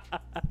 chat.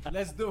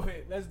 Let's do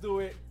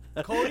it.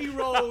 Cody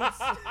Rhodes.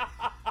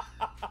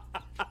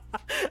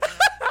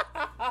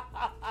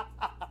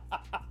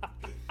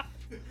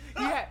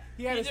 He had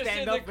He to just stand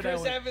did up the for that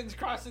Chris one. Evans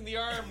crossing the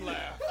arm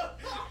laugh.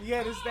 He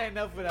had to stand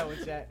up for that one,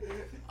 chat.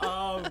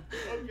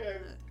 Okay.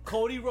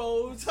 Cody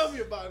Rhodes Tell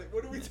me about it.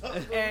 What are we talking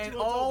about? and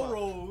all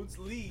roads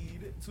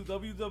lead to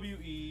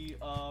WWE.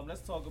 Let's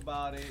talk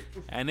about it.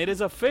 And it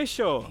is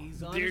official.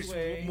 He's on There's his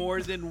way.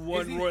 more than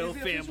one Is royal it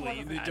official? family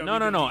in the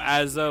WWE. No.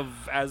 As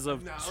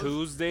of Now,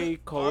 Tuesday,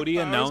 Cody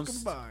our powers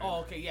announced. combined. Oh,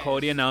 okay, yeah.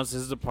 Cody announced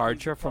his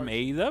departure from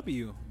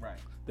AEW. Right.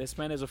 This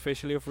man is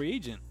officially a free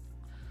agent.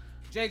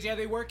 JJ, are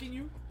they working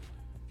you?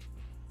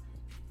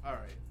 All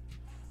right.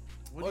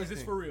 What Or do is you this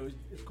think? for real?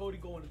 Is Cody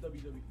going to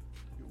WWE?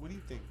 What do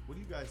you think? What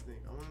do you guys think?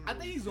 I, wanna know I what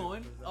think you he's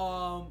going.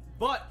 because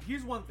But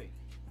here's one thing.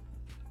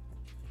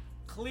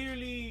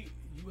 Clearly,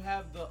 you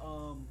have the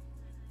whole.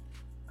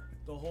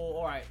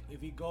 All right, if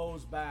he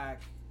goes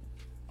back,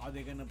 are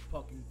they gonna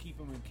fucking keep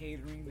him in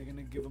catering? They're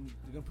gonna give him.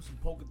 They're gonna put some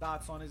polka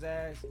dots on his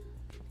ass.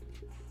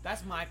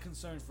 That's my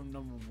concern from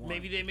number one.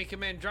 Maybe they make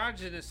him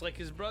androgynous like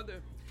his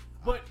brother.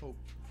 But I hope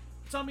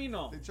tell me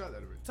no. they tried that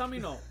already. Tell me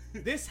no.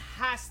 This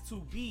has to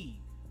be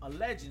a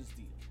Legends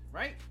deal,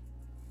 right?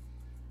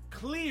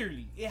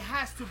 Clearly, it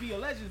has to be a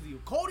Legends deal.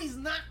 Cody's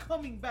not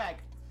coming back.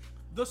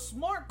 The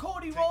smart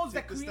Cody Rhodes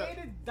that take the step.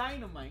 created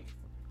Dynamite.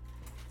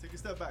 Take a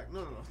step back.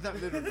 No,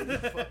 not literally.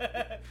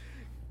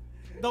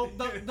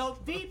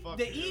 Fuck.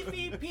 The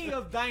EVP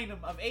of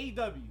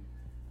AEW,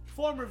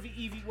 former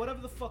EV,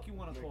 whatever the fuck you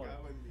want to call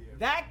it.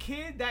 That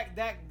kid,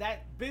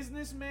 that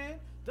businessman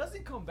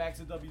doesn't come back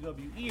to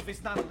WWE if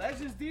it's not a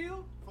Legends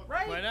deal,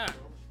 right? Why not?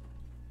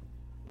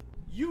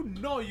 You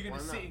know you're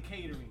gonna Why sit not? in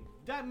catering.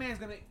 That man's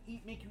gonna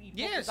make you eat.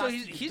 Yeah, polka so dots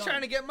he's till he's you're trying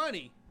done. to get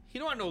money. He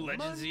don't want no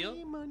Legends deal.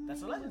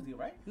 That's a Legends deal,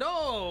 right?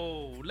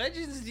 No,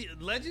 Legends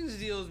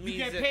deals You means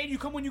get that paid. You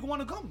come when you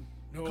want to come.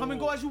 No, Come and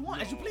go as you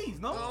want, as you no. please.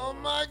 No. Oh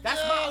my god.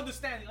 That's my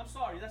understanding. I'm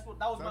sorry. That was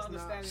my That's not-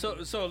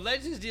 understanding. So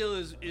Legends deal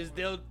is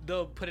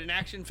they'll put an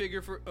action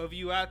figure of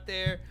you out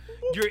there.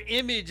 Your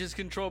image is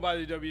controlled by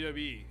the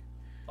WWE,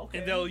 okay.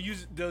 and they'll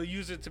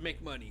use it to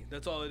make money.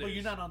 That's all it is. But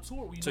you're not on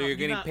tour. So you're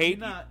getting paid-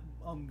 You're not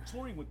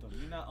touring with them.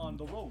 You're not on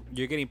the road.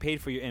 You're getting paid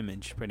for your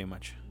image, pretty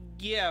much.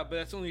 Yeah, but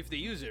that's only if they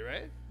use it,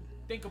 right?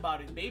 Think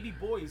about it. Baby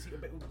boy is here.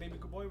 Baby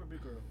boy or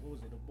baby girl? What was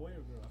it? A boy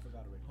or girl? I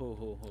forgot already.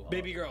 Who?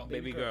 Baby girl.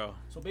 Baby girl.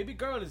 So baby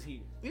girl is here.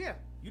 Yeah.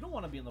 You don't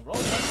want to be on the road.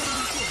 You wanna be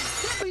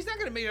touring. Yeah, but he's not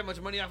gonna make that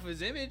much money off of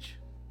his image.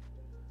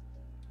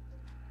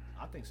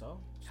 I think so.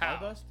 How?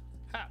 Stardust.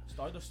 How?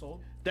 Stardust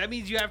sold. That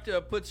means you have to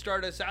put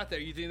Stardust out there.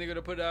 You think they're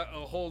gonna put a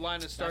whole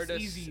line of Stardust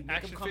That's easy. Make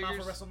action him come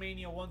figures? out for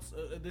WrestleMania once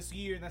this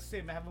year, and that's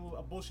it. Have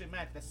a bullshit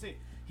match. That's it.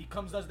 He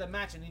comes, does that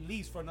match, and he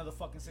leaves for another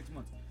fucking 6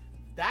 months.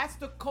 That's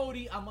the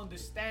Cody I'm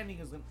understanding.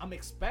 I'm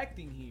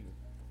expecting here.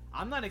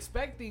 I'm not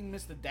expecting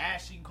Mr.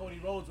 Dashing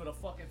Cody Rhodes with a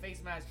fucking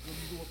face mask when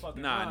you do a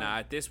fucking run. Nah.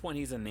 At this point,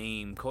 he's a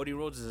name. Cody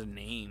Rhodes is a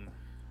name.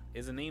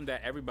 Is a name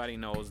that everybody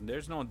knows.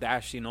 There's no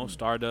Dashie, no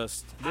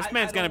Stardust. This I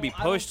man's gonna don't- be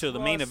I don't pushed to the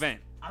main trust-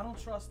 event. I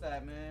don't trust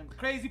that, man.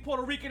 Crazy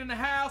Puerto Rican in the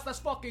house. Let's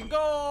fucking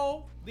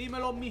go.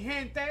 Dímelo, mi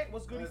gente.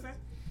 What's good, he said?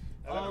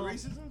 Is that a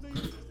racism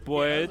thing?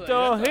 Puerto that's a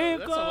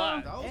lot.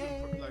 Rico. That was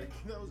Hey.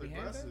 that was Mi gente?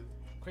 aggressive.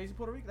 Crazy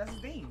Puerto Rican. That's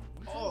his name.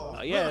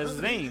 Oh Yeah, his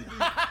name.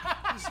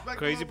 Respect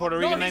Crazy the Puerto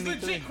No, Rican he's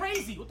 93. legit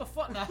crazy. What the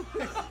fuck? Nah.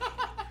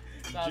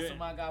 Shout out to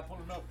my guy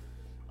pulling up.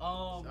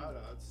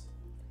 Shoutouts.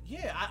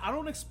 Yeah, I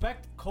don't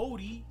expect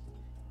Cody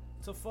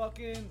to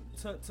fucking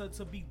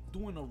to be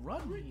doing a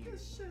run here.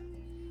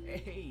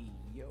 Hey,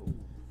 yo.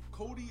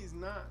 Cody is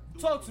not.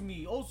 Talk to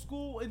me, old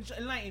school.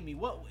 Enlighten me.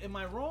 What am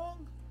I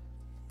wrong?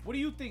 What do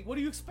you think? What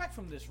do you expect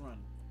from this run?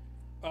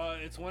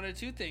 It's one of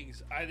two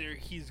things. Either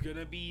he's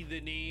gonna be the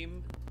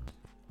name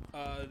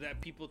that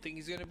people think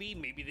he's gonna be.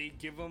 Maybe they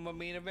give him a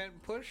main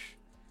event push,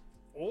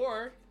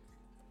 or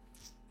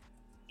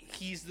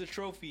he's the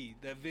trophy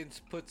that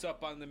Vince puts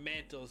up on the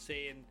mantle,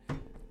 saying,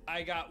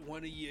 "I got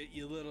one of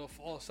you little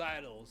false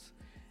idols,"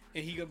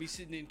 and he gonna be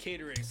sitting in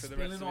catering for the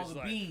rest Spilling of all his the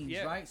life. beans,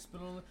 Yeah. right?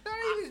 Spilling all the.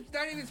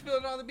 Not even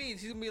spilling all the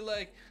beans. He's gonna be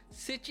like,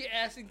 sit your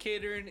ass in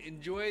catering,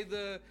 enjoy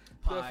the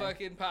Pie.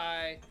 fucking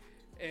pie,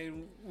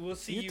 and we'll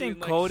see you, You think in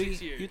like Cody?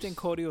 6 years. You think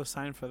Cody will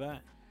sign for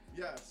that?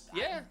 Yes.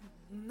 Yeah.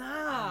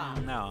 Nah.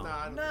 No.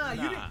 Nah,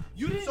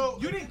 You didn't So,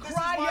 you didn't this is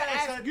cry your why I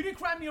ass. said- You didn't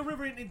cry me a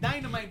river in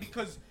Dynamite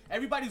because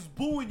everybody's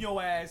booing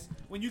your ass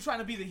when you're trying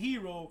to be the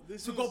hero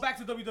This to is- go back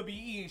to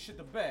WWE and shit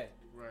the bed.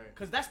 Right.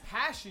 Cause that's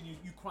passion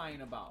you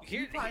crying about.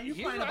 You crying here's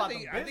what about I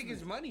think. the I think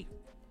it's business. money.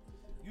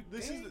 You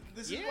This think?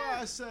 is Yeah. why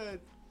I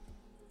said.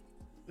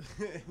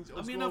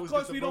 I mean, of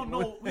course, we don't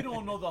know. We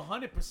don't know the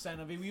 100%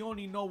 of it. We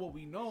only know what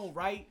we know,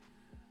 right?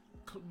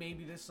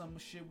 Maybe there's some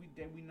shit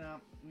we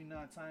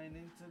not tying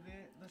into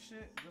the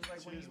shit. Just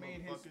like when Cheers, he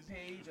made his motherfuckers.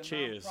 page a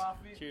Cheers.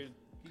 nonprofit. Cheers.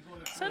 He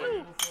going to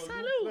Salud. for a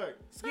loop. Look,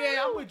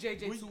 Yeah, I'm with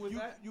JJ we- too with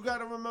that. you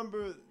gotta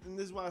remember, and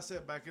this is why I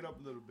said back it up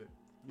a little bit.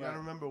 You gotta Right.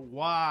 remember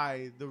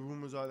why the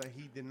rumors are that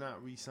he did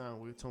not re-sign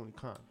with Tony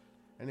Khan,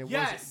 and it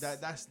Yes.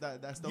 wasn't that's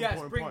the Yes,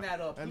 important bring part.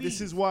 that up, And this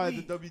please, is why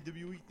please. the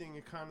WWE thing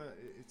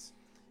it's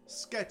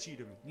sketchy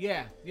to me.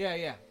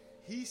 Yeah.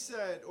 He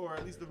said, or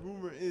at least the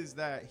rumor is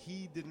that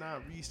he did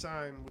not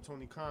re-sign with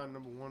Tony Khan.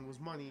 Number one was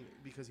money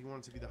because he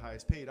wanted to be the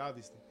highest paid,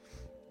 obviously,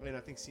 and I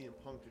think CM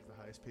Punk is the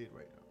highest paid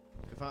right now.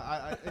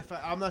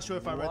 I'm not sure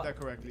if I read What- that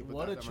correctly. But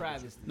What a that might be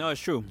travesty. No, it's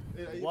true.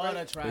 true. What a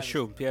Right? travesty. It's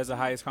true. He has the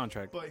highest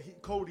contract,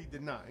 But Cody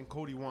did not, and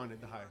Cody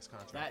wanted the highest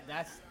contract.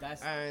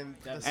 That's And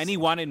that's- and he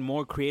wanted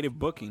more creative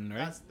booking,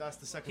 right? That's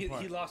the second He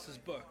part. lost his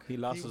book. He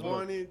lost He his book.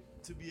 wanted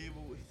to be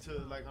able to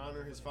like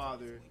honor his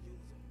father,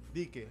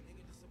 Dike.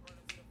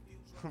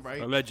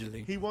 Right?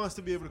 Allegedly. He wants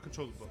to be able to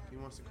control the book. He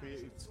wants to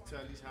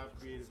at least have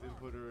creative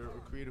input or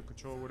creative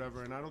control, or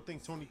whatever. And I don't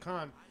think Tony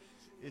Khan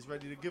is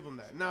ready to give him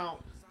that. Now,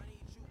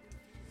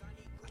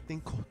 I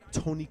think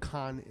Tony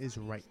Khan is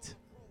right.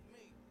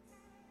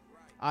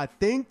 I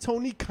think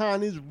Tony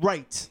Khan is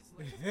right.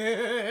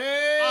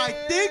 I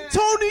think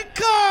Tony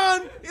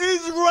Khan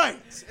is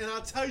right. And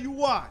I'll tell you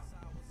why.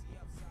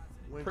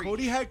 When Preach.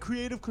 Cody had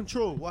creative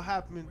control, what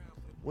happened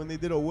when they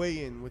did a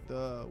weigh-in with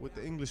the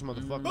English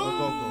motherfucker?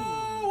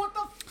 Ogogo? Ooh, what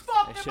the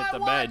fuck They am shit I the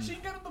bed. watching?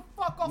 Get him the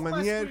fuck off When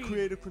my he had screen.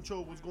 creative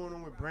control, what's going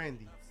on with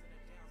Brandy?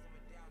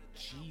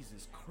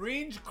 Jesus,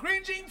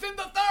 cringing in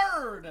the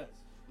third.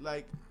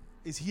 Like,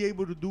 is he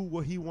able to do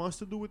what he wants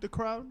to do with the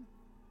crowd?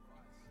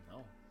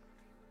 No,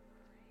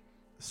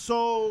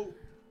 So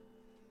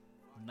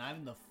not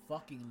in the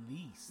fucking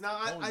least. now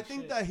Holy I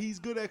think shit. that he's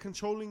good at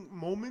controlling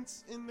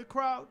moments in the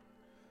crowd,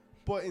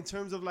 but in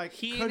terms of like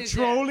He ain't his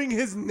controlling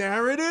his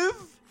narrative,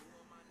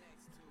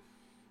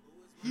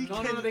 he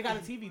No, can. they got a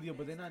TV deal,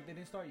 but they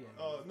didn't start yet.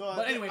 No,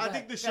 But anyway, I go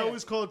think the ahead. show Yeah.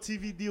 is called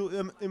TV Deal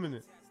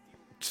Imminent.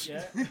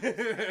 Yeah.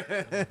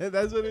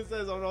 That's what it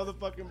says on all the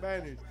fucking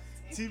banners.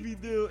 TV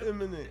deal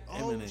imminent.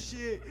 Oh Imminent.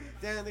 shit!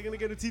 Damn, they're gonna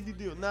get a TV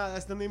deal. Nah,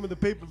 that's the name of the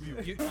pay-per-view.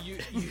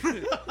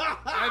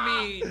 I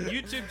mean,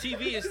 YouTube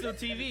TV is still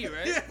TV,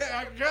 right?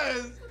 Yeah, I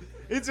guess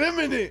it's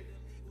imminent.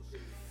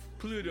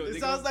 Pluto. It they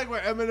sounds go- like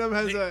where Eminem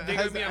has they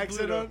has gonna the be on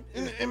accent Pluto.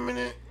 on.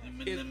 Imminent.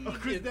 it-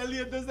 Chris it-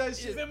 D'Elia does that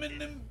shit.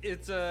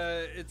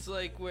 it's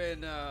like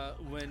when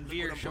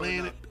Veer I'm showed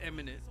playing up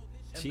eminent.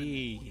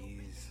 Jeez.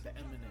 The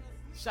Eminent.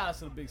 Shout out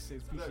to the Big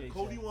Six. Appreciate Look,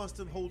 Cody you. wants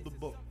to hold the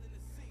book.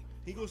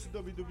 He goes to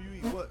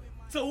WWE. What?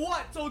 To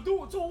what? To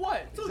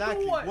what? To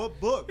Exactly. do what? What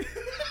book?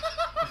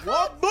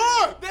 What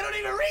book? They don't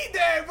even read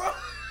that, bro.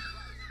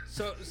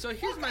 So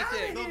here's my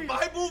thing. The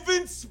Bible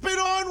Vince spit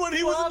on when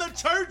he was in the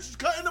church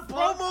cutting a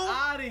Fuck promo.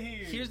 out of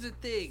here. Here's the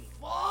thing.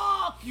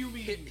 Fuck you,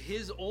 mean.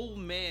 His old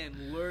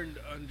man learned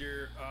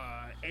under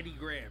Eddie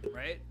Graham,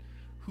 right?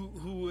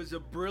 Who was a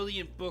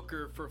brilliant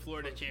booker for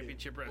Florida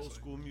Championship Old Wrestling.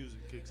 school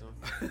music kicks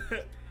on.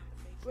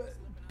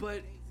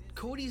 But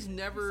Cody's Signed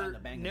never the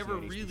bangers never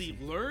here at really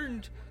HBC.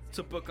 learned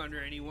to book under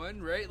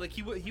anyone, right? Like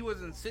he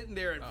wasn't sitting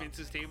there at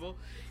Vince's table.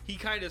 He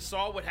kind of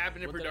saw what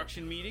happened in What the-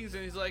 production meetings,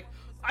 and he's like,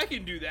 I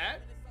can do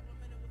that.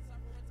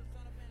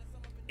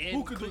 And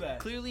Who could do that?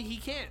 Clearly, he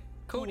can't.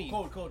 Cody.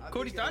 Cody. I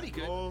Cody think thought he as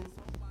could. long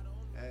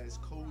as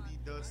Cody,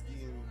 Dusty,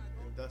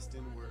 and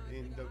Dustin were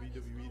in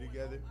WWE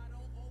together,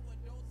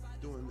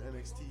 doing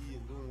NXT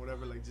and doing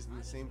whatever, like just in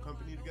the same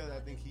company together, I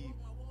think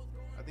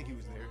he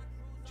was there.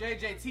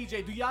 JJ,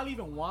 TJ, do y'all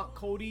even want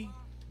Cody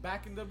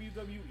back in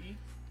WWE?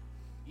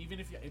 Even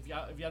if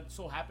y'all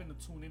so happen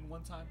to tune in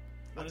one time,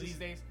 one of these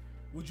days,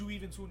 would you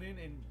even tune in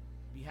and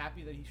be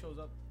happy that he shows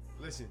up?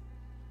 Listen,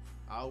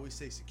 I always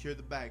say secure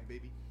the bag,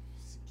 baby.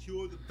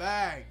 Secure the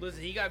bag.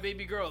 Listen, he got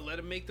baby girl. Let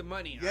him make the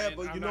money. Yeah,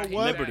 but I'm you not know into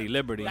what? that.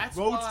 Liberty. That's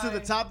Roads to why- the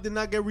top did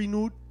not get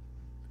renewed.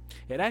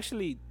 It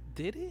actually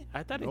did it?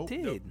 I thought Nope.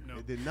 it did. No.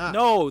 It did not.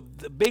 No,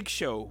 the Big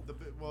Show. The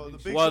big Well,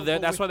 show, that-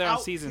 but that's why they're on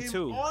without season him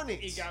 2. On it.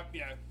 He got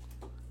yeah.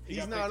 He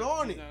He's got not picked up.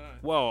 on He's it. not on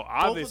it. Well, Both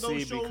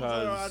obviously of those shows are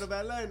out because of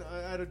Atlanta,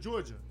 out of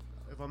Georgia,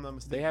 if I'm not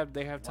mistaken.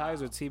 they have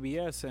ties with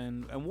TBS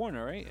and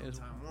Warner, right? It's-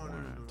 Time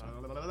Warner,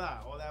 blah, blah, blah,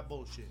 all that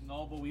bullshit.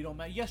 No, but we don't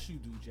matter. Yes, you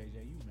do, JJ.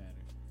 You matter.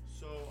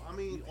 So I We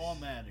mean, all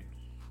matter.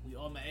 We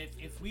all matter.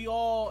 If we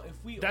all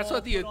That's all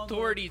what the put on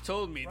authority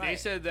told me. They Right.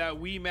 said that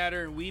we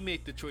matter and we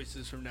make the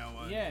choices from now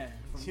on. Yeah,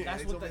 Yeah,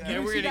 that's they what told me the, that. you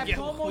And we're see gonna that get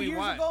what promo we years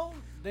want. ago?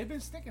 They've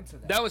been sticking to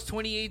that. That was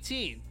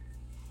 2018.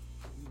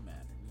 We matter.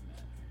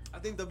 I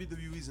think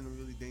WWE's in a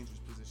really dangerous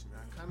position.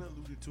 I kind of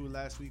alluded to it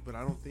last week, but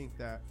I don't think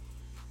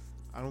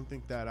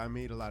that I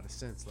made a lot of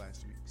sense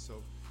last week.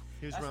 So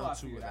here's That's why I round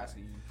 2 of figured that.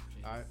 asking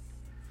you. All right.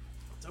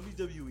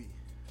 WWE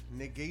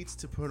negates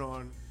to put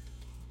on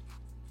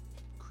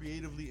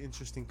creatively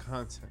interesting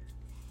content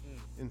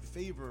in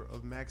favor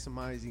of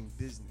maximizing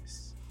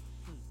business,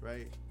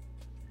 right?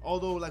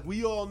 Although, like,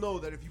 we all know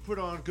that if you put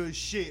on good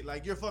shit,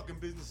 like, your fucking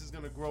business is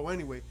gonna grow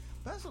anyway.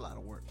 But that's a lot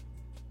of work.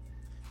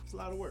 It's a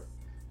lot of work.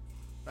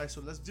 Right,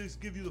 so let's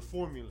just give you the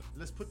formula.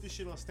 Let's put this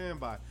shit on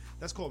standby.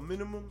 That's called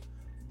minimum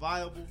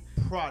viable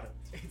product.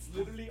 It's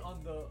literally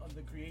on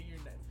the create your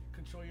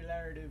control your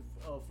narrative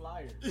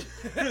flyer.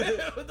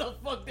 What the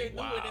fuck they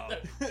doing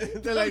in the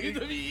They're like,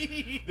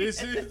 WWE?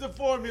 this is the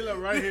formula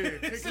right here. This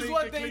Click, is click,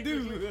 what click, they click,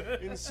 do.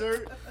 click,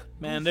 insert.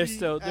 Man, they're goofy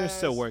still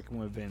ass- working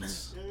with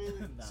Vince. You know what I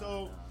mean? Nah,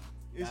 So nah.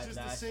 it's That- just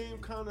the that same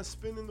shit. kind of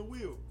spin in the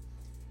wheel.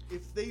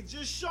 If they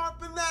just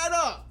sharpen that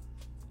up,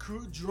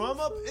 drum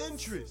up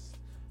interest.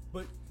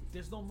 But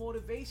there's no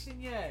motivation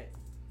yet.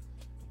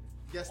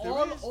 Yes, there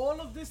is. All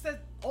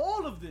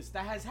of this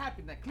that has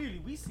happened. That clearly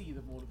we see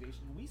the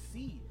motivation. We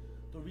see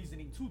the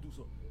reasoning to do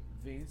so.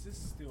 Vince is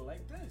still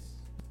like this.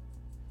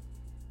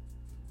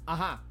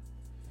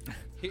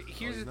 Here's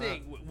he's the not.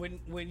 thing: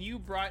 when you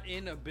brought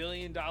in $1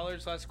 billion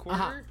last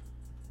quarter,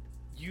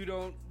 you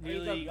don't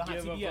really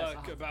give a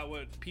fuck about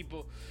what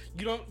people.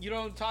 You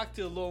don't talk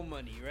to low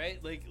money,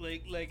 right? Like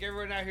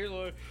everyone out here,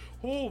 like,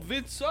 oh,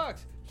 Vince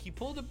sucks. He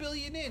pulled $1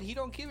 billion in. He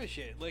don't give a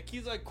shit. Like,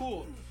 he's like,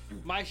 cool.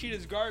 My shit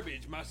is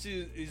garbage. My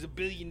shit is $1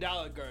 billion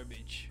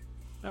garbage.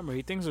 Remember,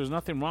 he thinks there's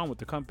nothing wrong with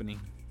the company.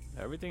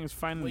 Everything is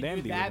fine and When you're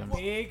dandy with that him.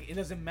 big, it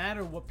doesn't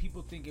matter what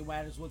people think. It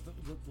matters what the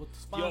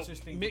sponsors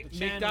think. What the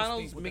channels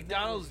McDonald's think, what the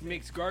McDonald's networks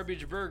makes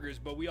garbage burgers,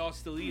 but we all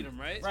still eat them,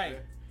 right? think. Right.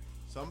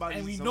 Somebody.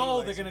 And we somebody know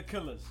likes they're gonna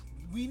kill us.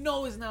 We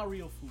know it's not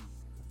real food.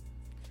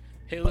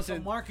 Hey, But listen,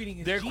 the marketing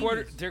is their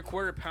genius.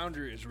 quarter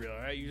pounder is real,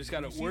 right? You just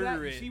gotta You see order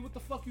that? it. You see what the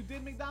fuck you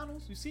did,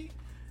 McDonald's? You see?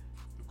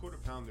 The quarter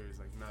pounder is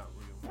like not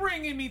real.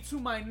 Bringing me to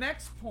my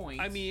next point.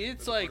 I mean,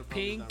 it's But the like quarter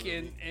pounder's not pink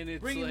really- and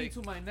it's bringing me like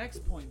to my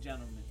next point,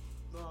 gentlemen.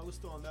 No, I was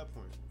still on that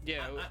point.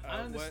 yeah. I what?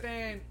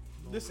 understand.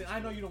 Listen, I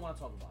know you don't want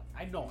to talk about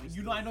it. I know.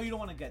 You know. I know you don't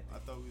want to get. I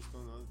thought we were still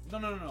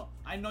on. No.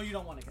 I know you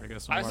don't want to get. I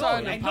guess I I'm saw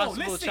working. an I know.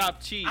 Impossible Listen,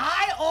 chopped cheese.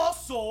 I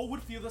also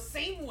would feel the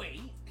same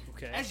way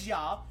Okay. as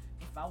y'all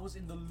if I was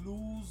in the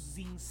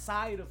losing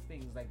side of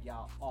things like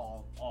y'all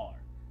all are.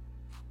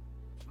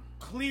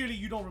 Clearly,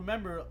 you don't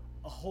remember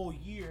a whole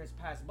year has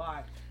passed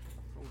by.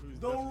 Who's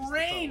The definitely still talking about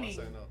reigning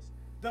something else.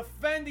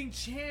 defending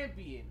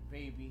champion,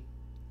 baby.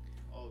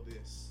 Oh,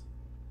 this.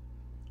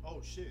 Oh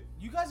shit.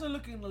 You guys are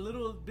looking a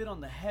little bit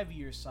on the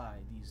heavier side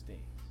these days.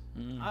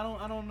 Mm. I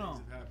don't know. Things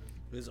have happened.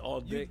 It's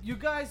all You, dick. you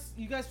guys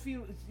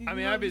feel. I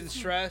mean, I've been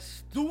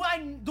stressed. Do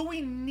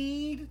we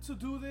need to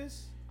do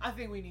this? I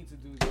think we need to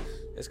do this.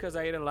 It's because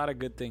I ate a lot of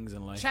good things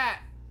in life. Chat,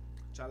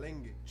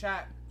 Chalenge.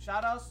 shout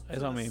outs It's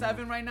to on the me,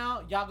 7 right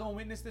now. Y'all gonna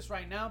witness this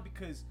right now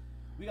because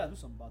we gotta do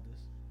something about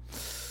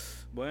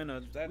this.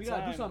 Bueno, that's We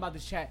gotta do something about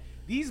this chat.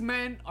 These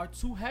men are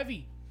too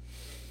heavy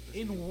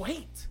in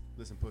weight.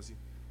 Listen, pussy.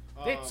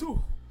 They're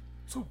too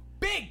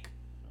big.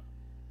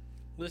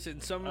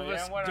 Listen, some of Oh, yeah,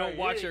 us what don't are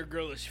watch you? our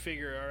girlish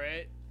figure, all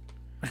right?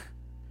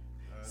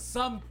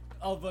 Some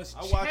of us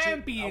I watch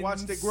champions it. I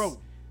watched it grow.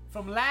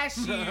 from last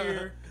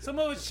year. Some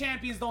of us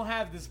champions don't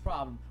have this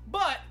problem,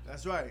 but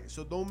That's right.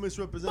 So don't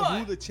misrepresent But-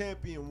 who the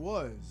champion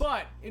was.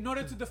 in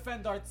order to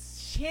defend our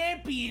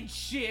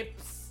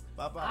championships,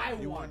 Bye-bye. I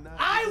You won. would not-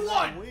 I you would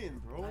won. not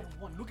Win, bro. I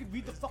won.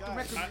 Read the fucking guy-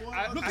 record.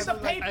 I- Look I at the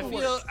feel like-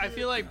 paperwork. I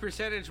feel like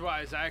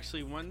percentage-wise, I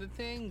actually won the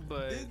thing,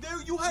 but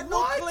You had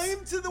What? no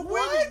claim to the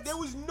What? winning. There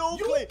was no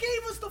You claim.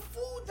 gave us the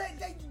food that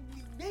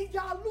made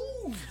y'all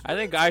lose. I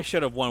think I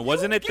should have won.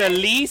 Wasn't it the gave-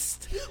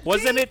 least?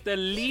 Wasn't it the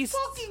least?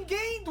 He fucking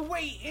gained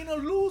weight in a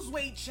lose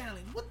weight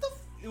challenge. What the?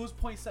 It was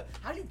 0.7.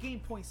 How do you gain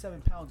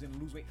 0.7 pounds in a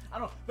lose weight? I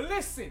don't know. But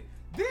listen,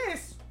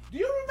 this. Do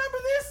you remember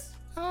this?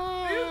 Do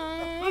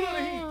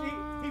you?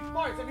 He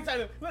farts every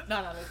time.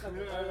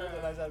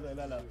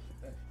 No.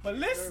 But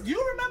listen,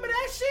 you remember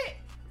that shit?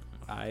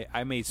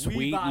 I made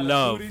sweet about to do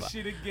love. this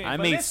shit again. I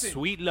But made listen,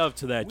 sweet love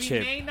to that We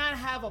chip. may not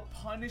have a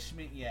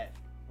punishment yet,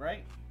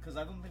 right? Because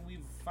I don't think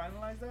we've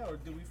finalized that, or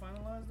did we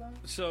finalize that?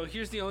 so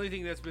here's the only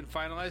thing that's been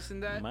finalized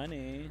in that.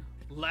 Money.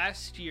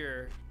 Last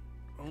year,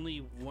 only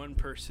one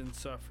person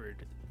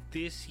suffered.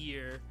 This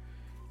year,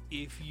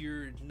 if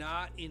you're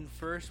not in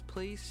first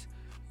place,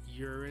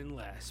 you're in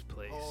last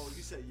place. Oh,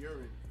 you said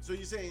urine. So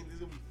you're saying there's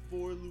gonna be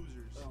 4 losers?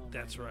 Oh,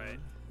 That's right.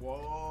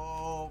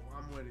 Whoa,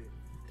 I'm with it.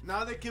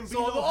 Now there can be So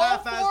no all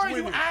half-ass 4 of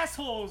you winners.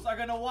 assholes are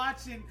gonna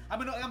watch, and I'm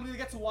gonna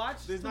get to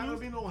watch. There's not gonna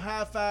be no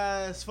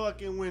half-ass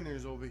fucking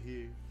winners over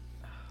here.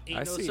 Ain't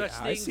I no see- such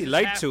I thing see as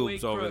light halfway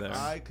tubes over crooks. there.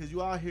 Alright, cause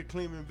you out here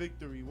claiming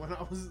victory when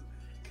I was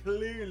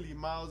clearly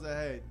miles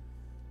ahead.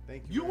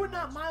 Thank you. You very were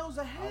not much. miles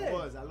ahead. I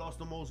was. I lost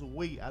the most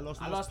weight. I lost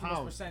the I most lost the most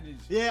pounds. percentage.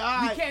 Yeah,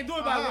 all We right. can't do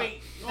it by All right.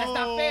 weight. That's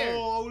not fair.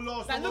 Oh,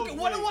 lost Now, the look most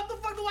at weight. what the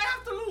fuck do I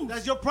have to lose?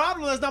 That's your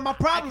problem. That's not my I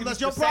problem. can That's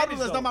lose your problem. percentage,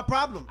 That's not my though.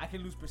 problem. I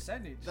can lose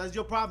percentage. That's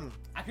your problem.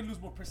 I can lose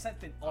more percent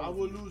than all I of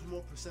will you. lose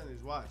more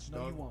percentage. Watch. No,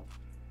 dog. you won't.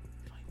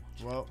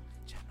 Well,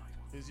 Chat, no, you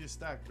won't. here's your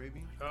stack,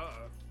 baby.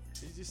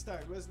 Here's your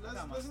stack. Let's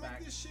got my make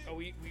stack. this shit. Are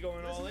we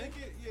going Let's all in? make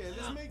it. Yeah,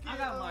 let's make it. I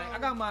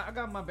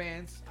got my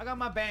bands. I got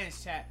my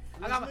bands, chat.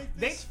 Let's make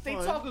They this they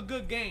fun. talk a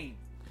good game,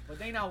 but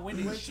they not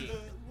winning Went to shit.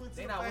 the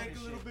They bank not a winning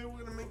little shit. bit.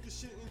 We're gonna make this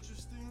shit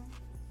interesting.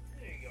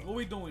 What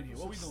we doing here?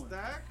 What we Some doing?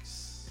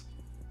 Stacks.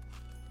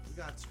 We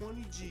got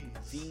 20 G's.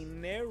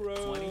 Dinero.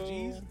 20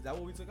 G's? Is that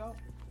what we took out?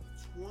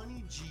 20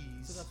 Took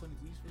G's. out 20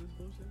 G's for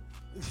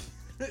this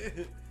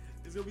bullshit?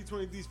 It's gonna be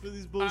 20 G's for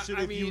this bullshit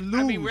I if you mean,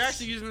 lose. we're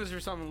actually using this for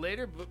something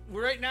later, but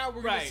right now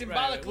we're gonna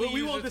symbolically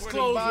We use won't the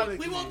disclose. 20.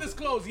 We won't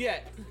disclose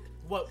yet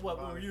what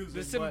we're using. The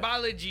but-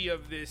 symbology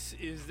of this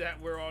is that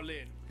we're all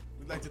in.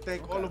 We'd like to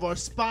thank all of our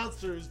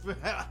sponsors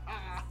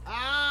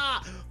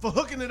for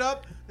hooking it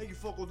up. Thank you,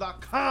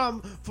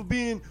 Foco.com, for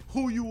being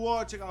who you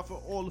are. Check out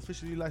for all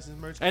officially licensed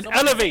merch. And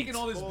Somebody's Elevate. making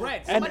all this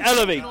bread. And Somebody's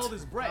Elevate. making all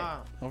this bread.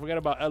 Don't forget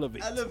about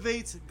Elevate.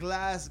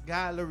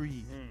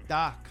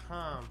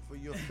 ElevateGlassGallery.com for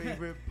your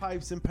favorite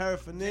pipes and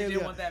paraphernalia.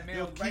 JJ want that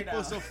mail keep right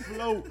us now.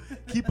 afloat.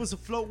 Keep us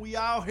afloat. We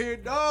out here,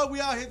 dog. We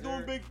out here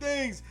doing big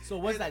things. So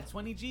what's that?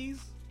 20 G's?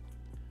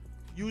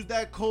 Use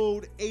that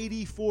code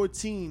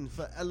 8014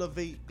 for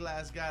Elevate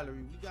Glass Gallery.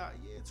 We got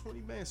 20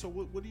 bands. So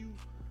what do you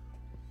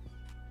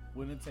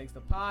Winner takes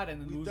the pot,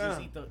 and the We losers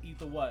down. eat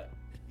the what?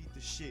 eat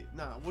the shit?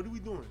 Nah, what are we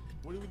doing?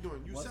 What are we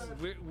doing? You What's-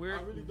 said We're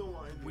I really don't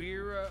want to.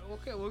 we're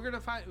okay. We're gonna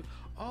find.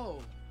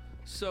 Oh,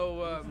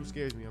 so Who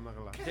scares me? I'm not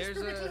gonna lie. there's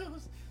a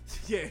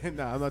Yeah,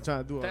 nah, I'm not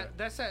trying to do it.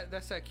 that's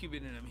that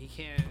Cuban in him. He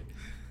can't.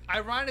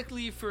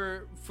 Ironically,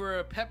 for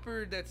a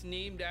pepper that's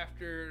named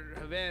after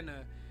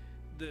Havana,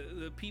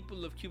 the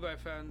people of Cuba I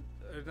found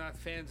are not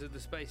fans of the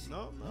spicy.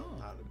 No,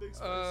 not a big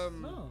space.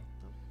 No.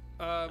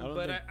 don't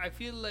But think- I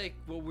feel like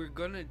what we're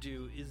gonna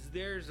do is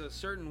there's a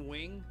certain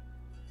wing.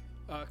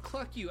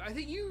 Cluck You. I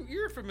think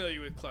you're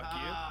familiar with Cluck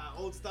You.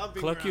 Old stomping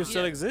Cluck You ground.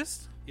 still Yeah.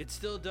 exists? It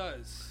still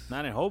does.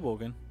 Not in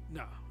Hoboken.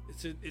 No,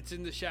 it's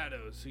in the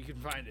shadows, so you can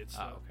find it.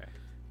 Still.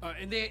 Oh,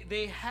 okay. And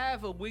they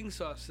have a wing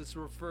sauce that's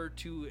referred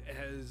to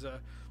as.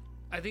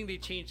 I think they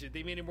changed it.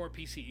 They made it more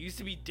PC. It used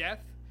to be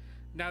Death.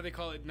 Now they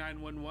call it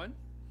 911.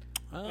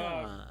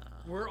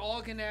 We're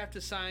all gonna have to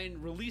sign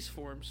release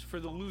forms for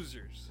the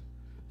losers.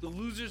 The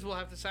losers will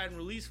have to sign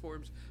release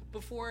forms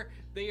before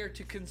they are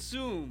to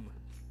consume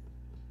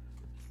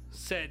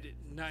said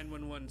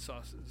 911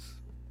 sauces.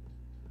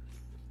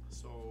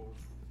 So,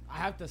 I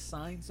have to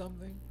sign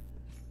something.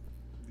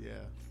 yeah.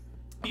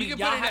 mean, You can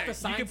y'all put an have to X. You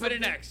sign can put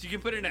an something? X. You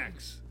can put an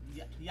X.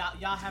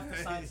 Y'all have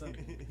to sign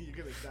something. You're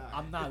gonna die.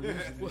 I'm not losing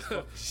this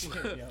fucking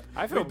shit, yo.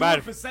 I feel We're bad.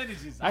 doing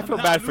percentages. I I'm feel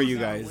not bad for you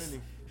losing. guys.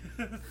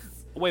 Winning.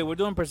 Wait, we're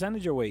doing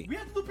percentage or wait? We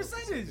have to do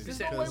percentage. There's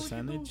no way we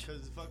can do. Percentage?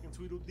 Because fucking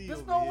Tweedledee There's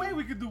over no here. way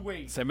we could do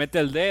weight. Se mete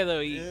el dedo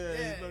y... Yeah,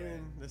 Yeah.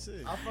 fucking, that's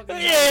it. I'll fucking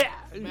Yeah.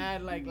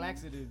 mad like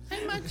laxatives.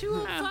 I'm at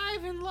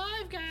 205 in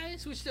live,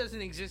 guys, which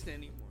doesn't exist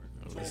anymore.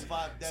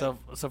 205 dead.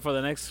 So for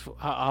the next...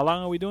 How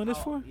long are we doing this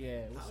for?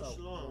 Yeah, what's How up?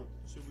 long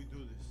should we do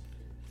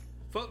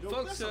this? Yo,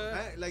 Folks, that's a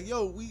bad- like,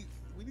 yo, we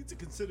need to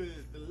consider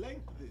the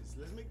length of this.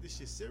 Let's make this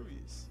shit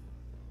serious.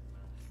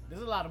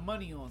 There's a lot of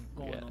money on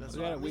going Yeah, on. That's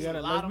we what gotta, I we mean. gotta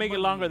A lot let's of make it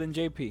money. longer than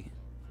JP.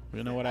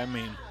 You know what I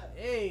mean?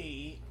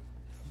 Hey,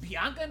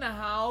 Bianca in the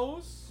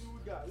house. See what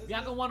we got. Let's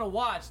Bianca want to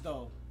watch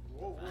though.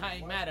 Whoa, whoa, I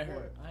ain't what- mad at her.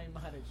 what? I ain't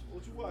mad at you.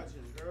 What you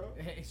watching, girl?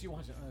 She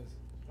watching us.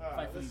 Alright,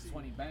 Fight for let's these see.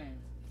 20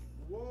 bands.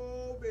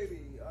 Whoa,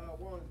 baby.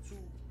 1, 2,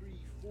 3,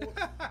 4.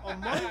 A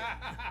month?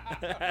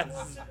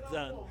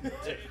 Done.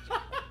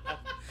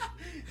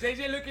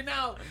 JJ looking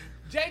out.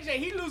 JJ,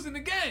 he losing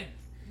again.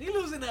 He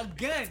losing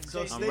again.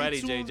 So JJ. stay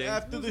ready, tuned JJ.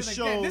 after the Losing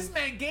show. again. This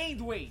man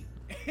gained weight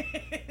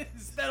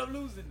instead of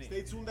losing it.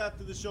 Stay tuned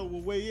after the show.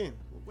 We'll weigh in.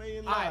 We'll weigh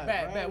in live. All right,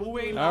 bet, right? bet. We'll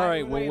weigh in All live.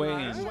 right, we'll weigh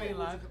live. in. We'll weigh in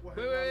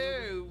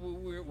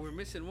live. wait, we're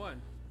missing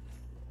one.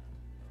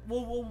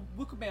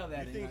 We could mail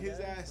that You in. think I his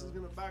guess. ass is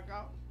gonna back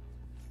out?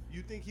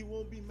 You think he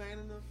won't be man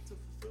enough to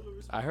fulfill the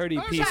responsibility? I heard he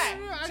Oh, peaced. Chad,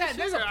 I Chad, just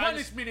there's a figure-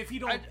 punishment if he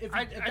don't. If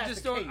that's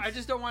just the don't. case. I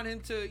just don't want him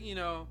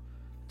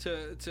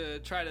to, to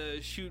try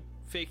to shoot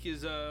fake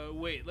his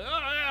weight. Like,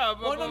 oh yeah.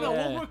 Oh no, no,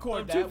 Yeah. we'll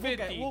record I'm that. We'll,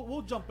 250.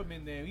 we'll jump him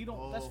in there. You don't.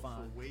 Oh, That's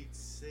fine. For weight's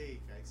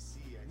sake, I see.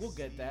 We'll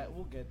get that.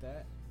 We'll get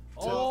that.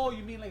 So- Oh,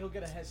 you mean like he'll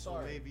get a head So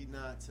start? maybe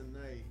not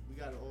tonight. We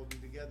gotta all be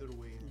together to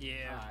weigh in. Yeah.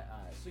 All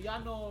right. So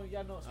y'all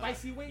know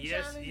spicy wing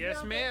Yes, challenge. yes,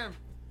 y'all ma'am.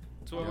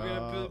 That's what we're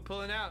gonna Yeah. be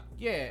pulling out.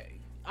 Yeah.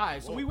 All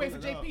right. So Whoa, we wait for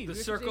pull it up. JP. The We wait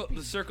for circle, JP.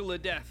 the circle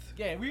of death.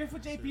 Yeah, we're here for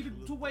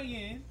JP to weigh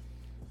in.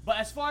 But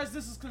as far as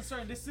this is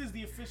concerned, this is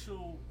the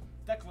official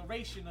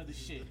declaration of the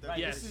shit. Right?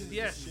 Yes, This is,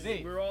 yes, This is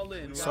it. we're all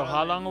in. So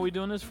how long are we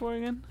doing this for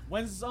again?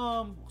 When's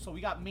So we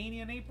got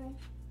Mania in April.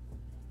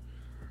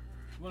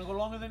 You wanna go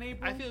longer than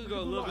April? I feel We go can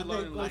a do little bit like-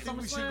 longer than I like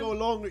think we should SummerSlam? go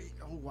longer.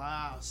 Oh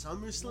wow,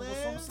 SummerSlam.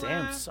 SummerSlam?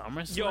 Damn, Yo,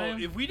 SummerSlam.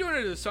 Yo, if we doing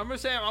it at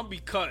SummerSlam, I'll be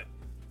cut.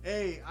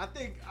 Hey, I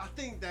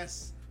think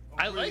that's.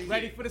 I like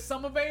Ready for the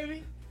summer,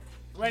 baby?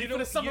 Ready You for know-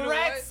 the summer you know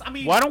rats? what? I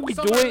mean, Why don't we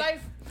do summer it?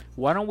 Life?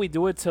 Why don't we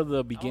do it till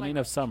the beginning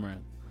that. of summer?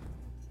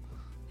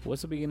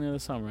 What's the beginning of the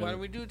summer? Why don't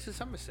we do it to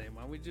SummerSlam?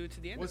 Why don't we do it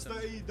to the end What's of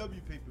the summer?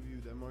 AEW pay per view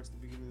that marks the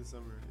beginning of the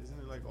summer? Isn't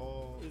it like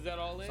all Is that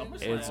all in?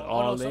 SummerSlam. It's Oh,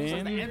 all no, SummerSlam's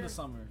in. the end of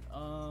summer.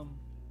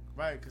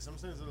 right? Because some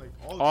sense are like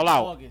All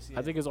out. August, yeah.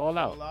 I think it's all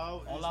out. All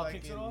out. All is Out like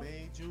kicks it in off?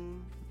 May,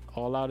 June.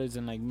 All out is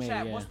in like May.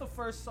 Chat, Yeah. what's the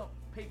first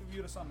pay per view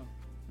of the summer?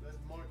 Let's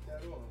mark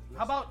that off.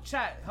 How about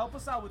chat? Help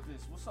us out with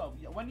this. What's up?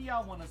 When do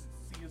y'all want to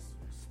see us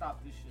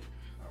stop this shit?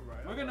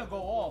 We're gonna go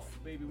off,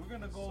 baby. We're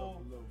gonna go.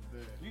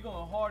 We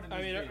going hard in this.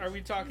 I mean, bitch. are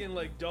we talking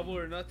like double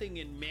or nothing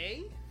in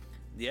May?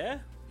 Yeah.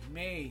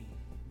 May.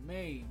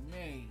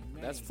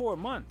 That's 4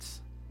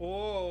 months.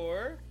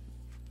 Or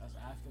That's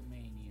after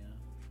Mania.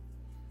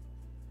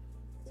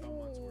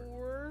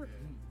 or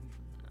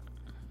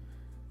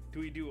do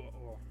we do?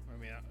 Oh,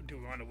 I mean, do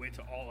we want to wait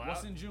till all out?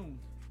 What's in June?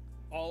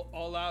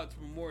 All out it's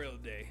Memorial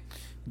Day.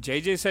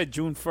 JJ said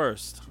June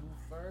 1st. June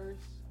 1st.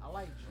 I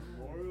like June.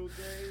 Memorial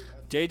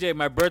Day. JJ,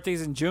 my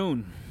birthday's in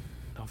June.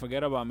 Don't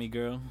forget about me,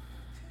 girl.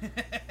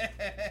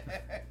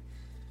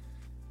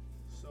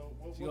 So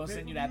what, She gonna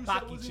send you that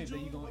Pocky chip that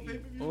you gonna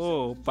eat.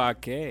 Oh, pa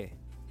qué?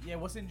 Yeah,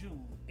 what's in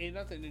June? Ain't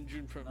nothing in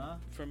June from Huh?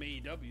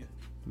 AEW.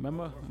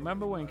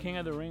 Remember when King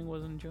of the Ring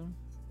was in June?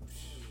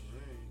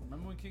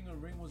 Remember when King of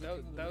the Ring was?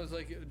 That was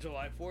like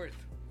July 4th.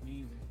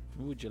 Me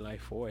either. Ooh, July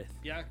 4th.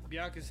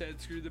 Bianca said,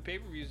 "Screw the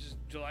pay-per-views, just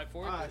July 4th."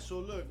 All right, so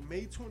look,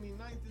 May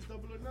 29th is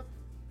Double or Nothing.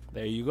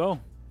 There you go.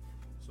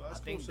 So that's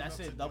I think close that's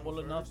enough it, to Double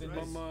June or Nothing. 1st,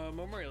 right? From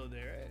Memorial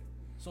Day, right?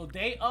 So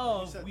day You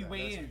of, said we that.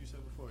 weigh That's in. what you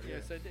said before. Yeah.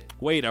 Yes, I did.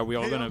 Wait, are we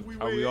all Hey, gonna we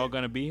are we wait. all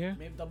gonna be here?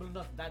 Maybe double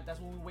enough. That's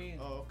when we weigh in.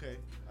 Oh, okay.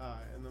 All right,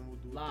 and then we'll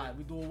do it. Live.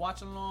 We do a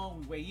watch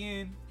along. We weigh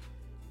in,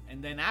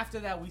 and then after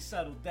that we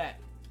settle that.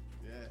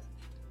 Yeah,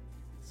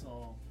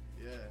 So.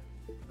 yeah.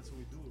 That's what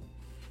we do.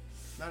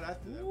 Not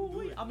after that. Ooh,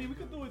 we do it. I mean, we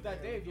could do it that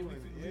Yeah, day. we're We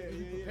doing it.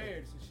 be Yeah.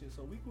 prepared and shit.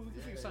 So we could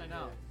Yeah, figure something yeah.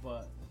 out.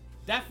 But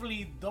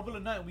definitely double or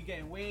nothing. We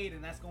getting weighed,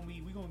 and that's gonna be.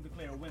 We gonna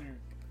declare a winner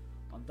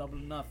on double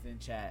or nothing,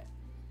 chat.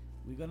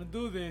 We gonna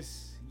do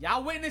this.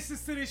 Y'all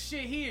witnesses to this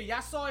shit here.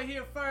 Y'all saw it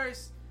here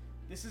first.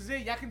 This is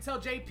it. Y'all can tell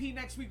JP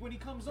next week when he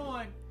comes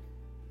on.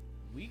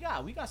 We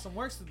got some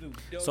works to do.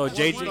 So Don't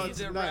JJ want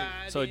to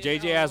ride So it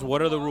JJ asked,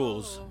 what are the on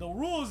rules? The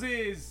rules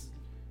is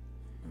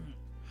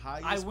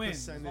Highest win.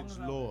 As long percentage as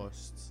I win.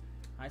 lost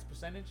highest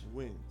percentage.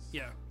 wins.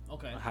 Yeah.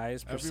 Okay.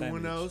 Highest percentage.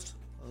 Everyone else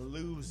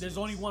loses. There's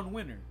only one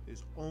winner.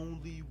 There's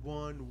only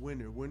one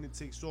winner. Winner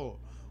takes all.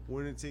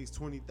 Winner takes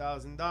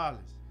 $20,000.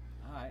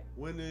 All right.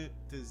 Winner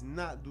does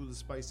not do the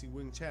spicy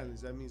wing challenge.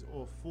 That means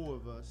all four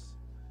of us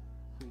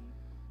who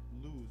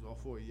lose, all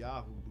four of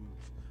y'all who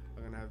lose,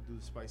 are gonna have to do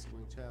the spicy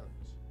wing challenge.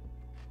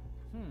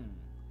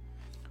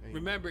 And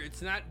Remember,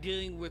 it's not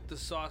dealing with the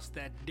sauce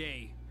that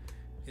day.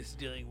 It's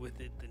dealing with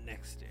it the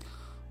next day.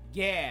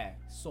 Yeah.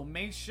 So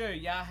make sure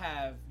y'all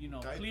have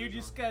Diapers cleared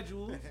your on.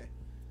 schedules.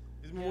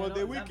 it's Memorial no,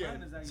 Day is that weekend,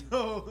 mine? Is that you?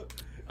 so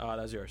Oh,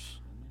 that's yours.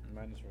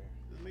 Mine is right.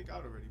 just make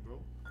out already, bro.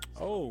 It's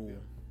Oh,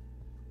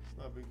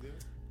 not a big deal.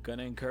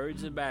 gonna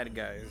encourage the bad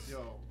guys.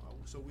 Yo,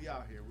 so we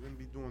out here. We're gonna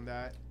be doing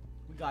that.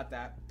 We got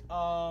that.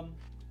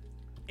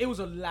 It was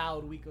a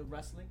loud week of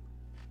wrestling.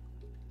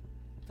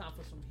 Time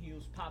for some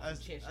heels, pop, and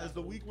chest. As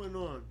the week went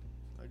on,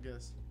 I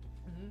guess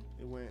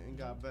it went and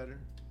got better.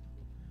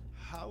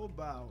 How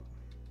about?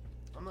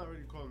 I'm not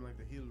really calling like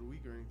the heel of the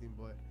week or anything,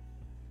 but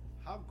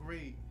how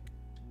great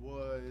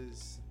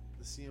was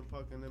the CM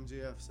Punk and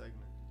MJF segment?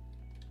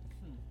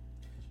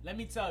 Let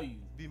me tell you.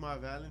 Be My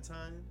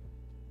Valentine.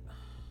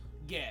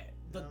 Yeah.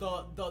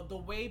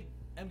 The way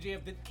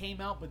MJF came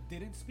out but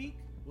didn't speak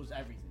was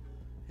everything.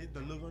 Hit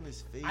the look on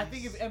his face. I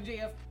think if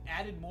MJF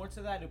added more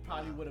to that, it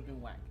probably would have been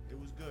whack. it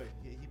was good.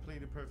 He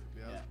played it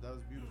perfectly. That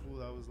was beautiful.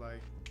 That was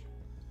like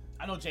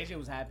I know JJ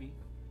was happy.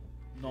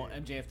 No, Yeah.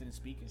 MJF didn't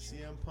speak and shit.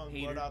 CM Punk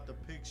Hater. brought out the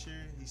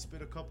picture. He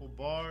spit a couple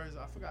bars.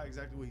 I forgot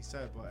exactly what he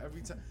said, but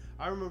every time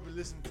I remember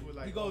listening to it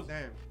like, He goes- oh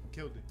damn,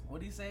 killed it. What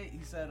did he say?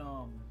 He said,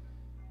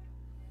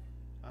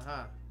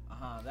 Uh-huh.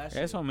 that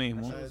shit. Eso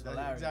mismo. That shit was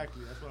hilarious.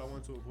 Exactly. That's what I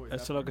want to avoid.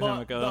 Eso es That lo que se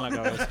me quedó en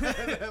la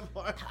cabeza. that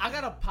part. I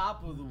got a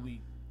pop of the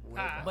week,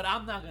 Ah. but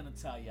I'm not gonna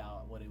tell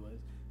y'all what it was.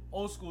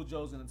 Old school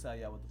Joe's gonna tell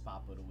y'all what the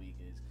pop of the week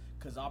is,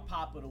 cause our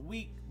pop of the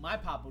week, my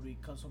pop of the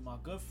week, comes from my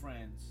good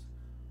friends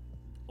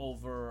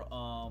over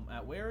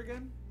at where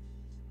again?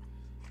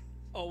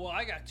 Oh well,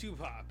 I got two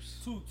pops.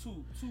 Two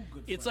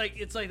good. It's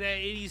friends. like that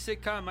 80s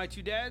sitcom My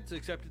Two Dads,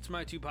 except it's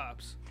My Two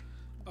Pops.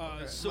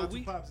 Okay. So My we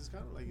two pops is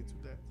kind of like it too.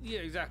 That. yeah,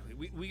 exactly.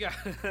 We got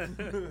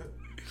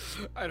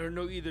I don't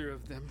know either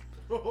of them.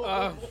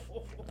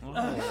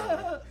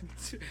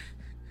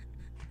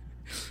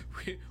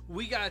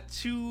 We got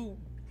two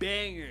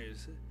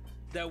bangers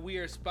that we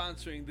are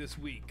sponsoring this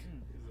week,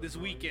 this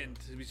weekend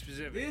to be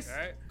specific. this all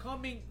right,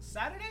 coming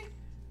Saturday.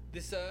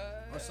 this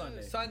Or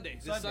Sunday? Sunday,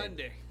 this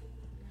Sunday.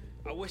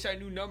 I wish I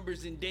knew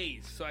numbers in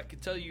days so I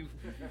could tell you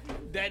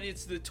that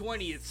it's the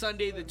 20th,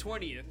 Sunday the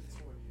 20th.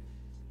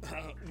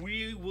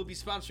 We will be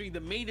sponsoring the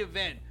main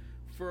event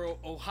for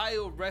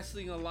Ohio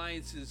Wrestling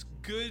Alliance's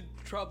Good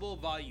Trouble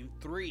Volume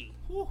 3.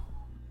 Whew,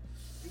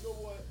 You know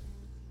what?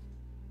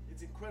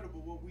 It's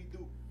incredible what we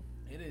do.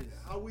 it is.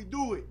 How we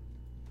do it.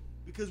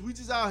 Because we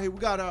just out here. We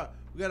got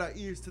our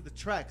ears to the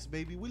tracks,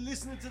 baby. We're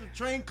listening to the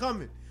train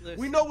coming. Listen.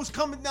 We know what's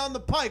coming down the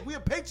pike. We are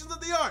patrons of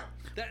the art.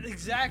 That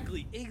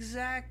exactly.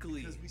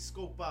 Because we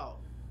scope out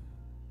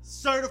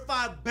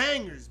certified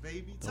bangers,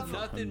 baby. Tell them.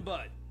 Nothing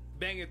but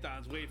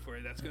bangathons. Wait for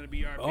it. That's going to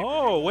be our.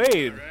 Oh,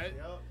 pay-per-view, wait.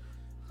 Yep.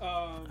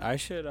 All right. I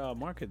should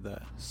market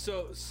that.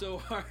 So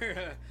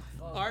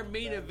our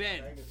main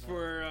event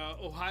for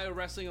Ohio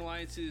Wrestling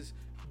Alliance's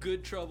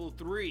Good Trouble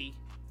 3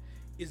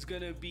 is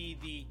going to be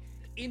the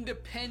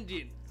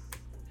independent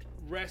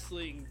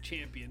wrestling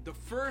champion, the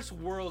first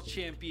world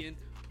champion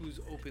who's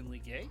openly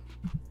gay,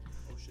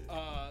 Oh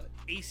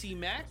shit. AC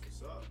Mack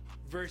What's up?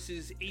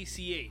 versus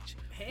ACH.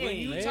 Hey, when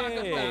you hey. talk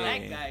that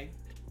about guy.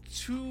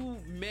 two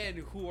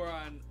men who are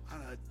on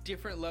a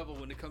different level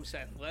when it comes to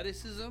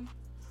athleticism,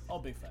 Oh,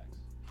 big facts.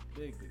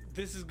 Big.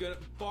 This is gonna,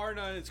 bar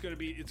none, it's gonna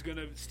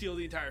steal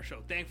the entire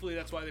show. Thankfully,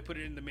 that's why they put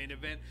it in the main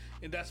event,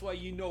 and that's why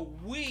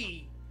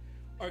we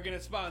are gonna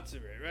sponsor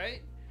it,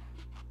 right?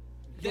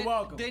 You're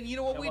welcome. Then you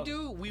know what You're we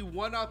do? We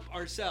one up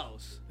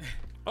ourselves.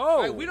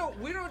 Oh, Right? We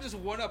don't just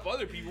one up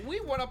other people. We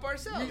one up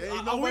ourselves. Ain't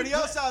Are nobody we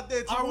else out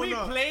there to Are one we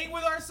up. playing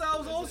with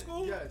ourselves, old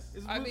school? Yes.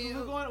 I mean,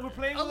 we're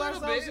playing a with little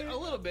ourselves bit, here? a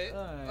little bit.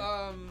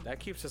 Alright. that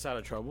keeps us out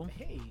of trouble.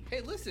 Hey.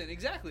 Hey, listen,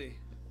 exactly,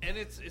 and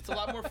it's a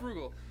lot more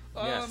frugal.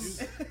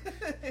 Yes.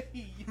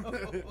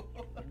 Yo.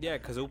 Yeah,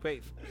 because who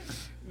paid?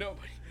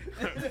 Nobody.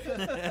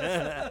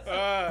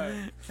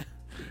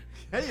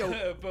 Hey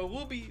yo. But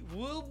we'll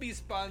be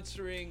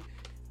sponsoring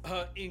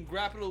In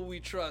Grapple We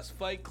Trust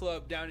Fight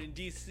Club down in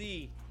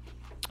DC.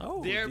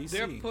 Oh, They're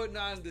DC. putting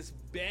on this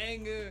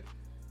banger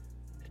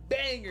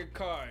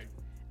card,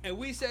 and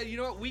we said, you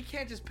know what? We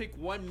can't just pick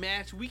one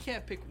match. We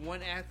can't pick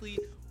one athlete.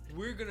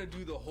 We're gonna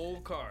do the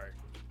whole card.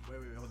 Wait,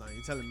 hold on.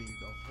 You're telling me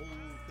the whole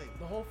thing.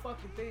 The whole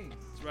fucking thing.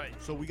 That's right.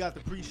 So we got the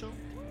pre-show,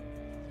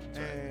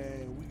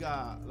 and we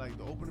got like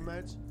the opening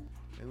match,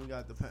 and we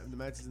got the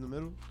matches in the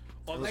middle,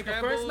 All the Like the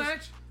scrambles, first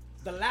match,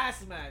 the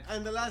last match,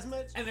 and the last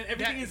match. and then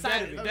everything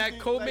inside of it. that Everything,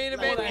 co-main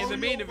event all and the of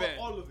main it, event.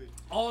 All of it.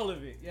 All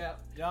of it. Yeah.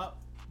 Yup.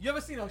 You ever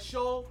seen a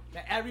show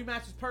that every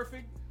match is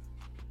perfect?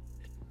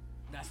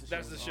 That's the show.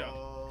 That's the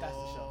show. That's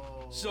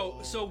the show.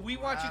 So we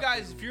want you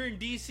guys, if you're in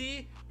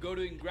DC, go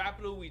to In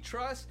Grapple We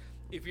Trust.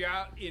 If you're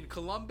out in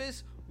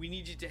Columbus, we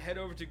need you to head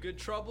over to Good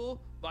Trouble,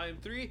 Volume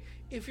 3.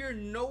 If you're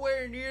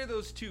nowhere near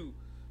those two,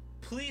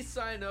 please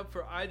sign up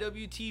for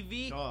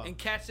IWTV Dog. and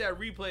catch that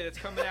replay that's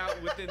coming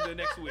out within the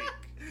next week.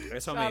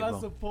 Eso Shout out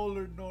mismo. to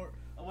Polar North.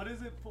 What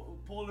is it?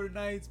 Polar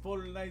Nights.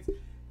 Polar Nights.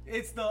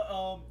 It's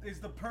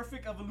the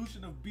perfect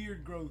evolution of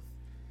beard growth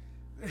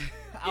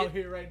out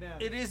here right now.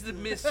 It is the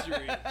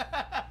mystery.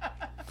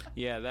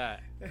 Yeah,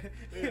 that.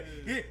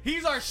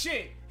 He's our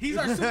shit. He's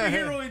our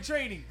superhero in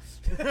training.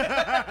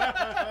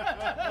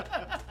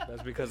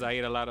 That's because I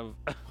eat a lot of.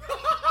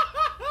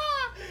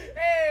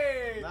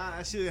 Hey. Nah,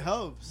 that shit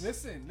helps.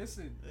 Listen. That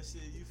shit,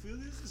 you feel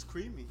this is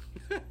creamy.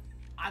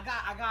 I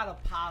got a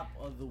pop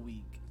of the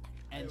week,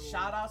 and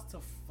shout outs to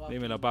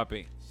Dímelo,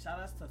 papi. shout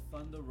outs to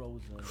Thunder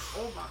Rosa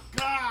Oh my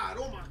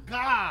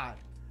god.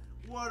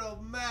 What a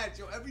match,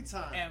 yo, every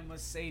time. and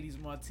Mercedes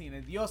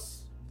Martinez.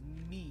 Dios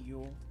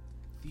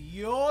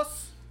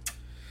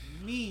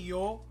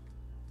mío,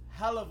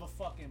 hell of a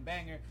fucking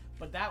banger.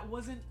 But that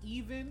wasn't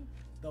even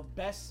the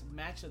best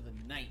match of the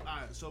night.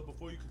 Alright, so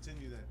before you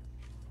continue that,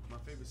 my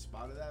favorite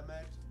spot of that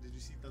match, did you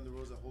see Thunder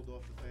Rosa hold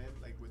off the fan?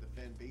 Like where the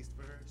fan based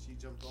for her? She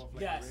jumped off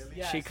like Yes, a railing?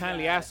 yes. She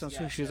kindly asked him,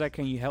 so she was like,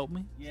 "Can you help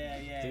me?" Yeah.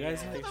 You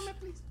guys yeah.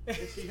 like-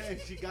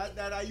 And she got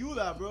that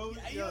ayuda, bro.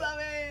 Yo.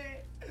 Ayúdame.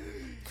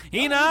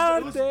 He It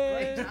was a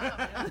nodded. great job,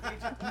 man. Great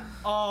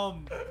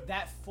job.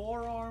 That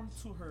forearm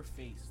to her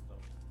face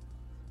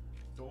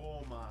though.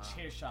 Oh my.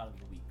 Chair shot of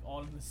the week,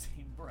 all in the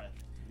same breath.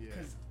 Yeah.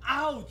 Cause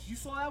ouch, you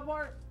saw that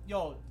part?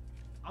 Yo,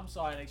 I'm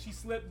sorry, like she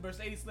slipped,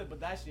 Mercedes slipped, but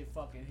that shit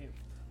fucking hit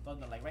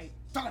Thunder like right.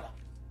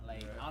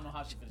 Like I don't know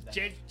how she finished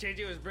that.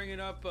 JJ was bringing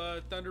up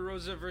Thunder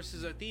Rosa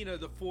versus Athena,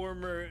 the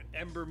former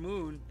Ember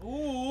Moon.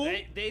 Ooh.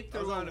 They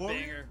That was threw on a Warrior?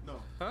 banger. No.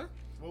 Huh?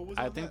 What was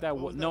I on think that? that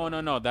What was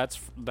no.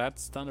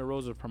 That's Thunder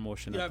Rosa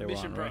promotion Yeah, that they were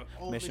Mission on, Pro. right?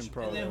 Oh, Mission Mission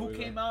Pro. And then there who we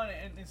came go. out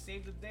and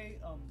saved the day?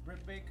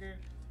 Britt Baker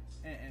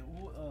and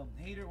who?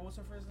 Hater. What was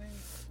her first name?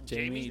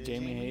 Jamie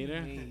Jamie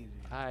Hayter.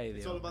 Hi,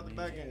 It's all about the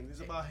back end.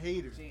 It's about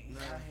haters. I Nah.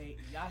 hate.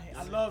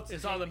 I love.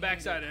 It's on the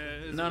backside.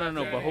 No.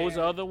 But who's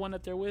the other one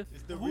that they're with?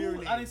 It's the Who? rear I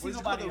name. didn't see What's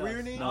it called, nobody the rear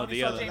else. name? No, only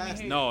the saw other. Jamie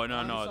Hayter. No. I only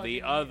saw The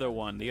Jamie other Hayter.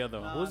 one. The other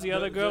one. Nah, Who's the the-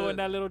 other girl the- in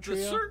that little The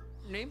trio? cert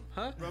name?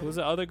 Huh? Who's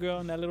the other girl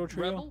in that little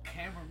trio? Rebel?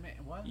 Cameraman.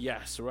 What?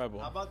 Yes, Rebel.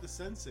 How about the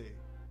sensei?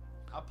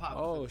 I popped.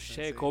 Oh for the shit,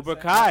 Sensei. Cobra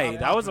Sensei. Kai.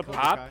 That was a Cobra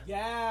pop. Kai.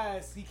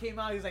 Yes, he came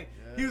out. He was like,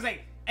 Yeah.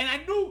 and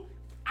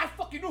I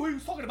fucking knew who he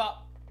was talking about.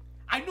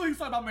 I knew he was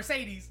talking about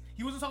Mercedes.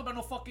 He wasn't talking about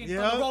no fucking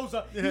Yeah. Thunder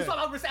Rosa. He was Yeah. talking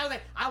about Mercedes. I was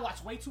like, I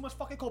watch way too much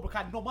fucking Cobra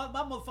Kai. No, my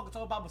motherfucker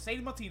talking about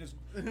Mercedes Martinez.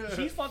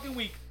 She's fucking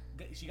weak.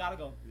 She gotta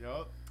go.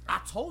 Yup. I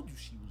told you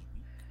she was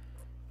weak.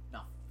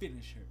 Now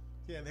finish her.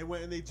 Yeah, and they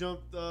went and they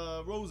jumped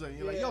Rosa, and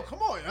you're like, Yeah. yo, come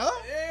on, huh?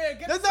 Yeah,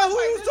 get That's the not fuck who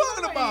he right. was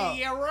talking about.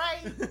 You're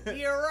right.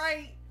 You're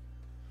right.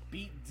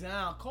 Beat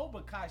down.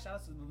 Cobra Kai. Shout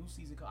out to the new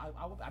season.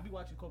 I'll be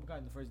watching Cobra Kai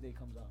when the first day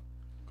comes out.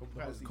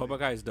 Cobra Kai's Cobra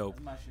Kai is dope.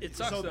 That's my shit. It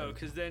sucks So- though,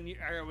 because then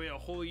I gotta wait a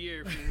whole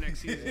year for the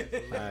next season.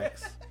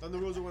 Facts. Thunder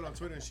Rosa went on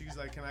Twitter and she's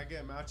like, can I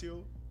get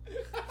Macho?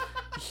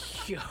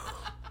 Yo.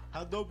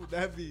 How dope would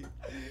that be?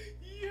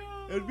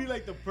 Yo. It'd be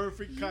like the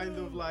perfect kind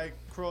of like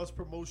cross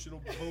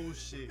promotional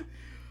bullshit.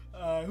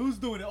 Who's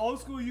doing it? Old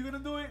school, you gonna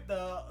do it?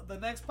 The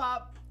next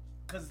pop?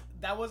 Cause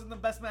that wasn't the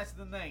best match of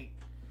the night.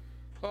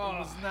 It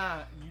was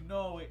not. You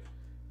know it.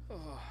 You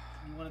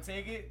wanna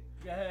take it?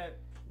 Go ahead.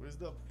 Where's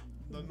the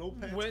no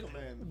pants when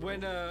command? bro?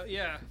 when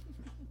yeah,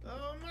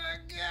 Oh my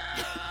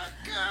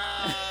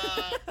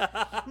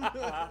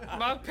god!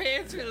 my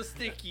pants feel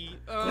sticky.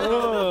 Oh.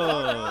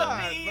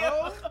 God,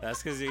 bro.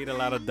 That's because you eat a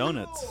lot of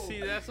donuts.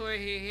 See, that's why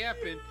it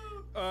happened.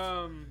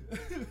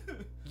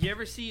 You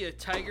ever see a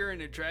tiger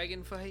and a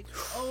dragon fight?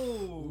 Oh,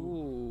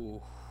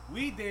 Ooh.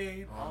 we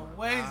did on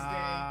Wednesday.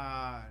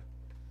 God.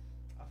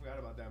 I forgot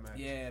about that match.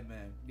 Yeah,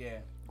 man. Yeah.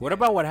 What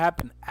about what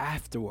happened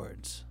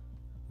afterwards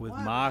with What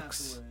happened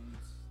Mox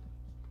afterwards?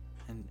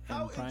 and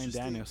How Bryan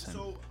interesting. Danielson?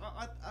 So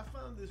I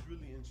found this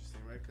really interesting,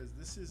 right? Because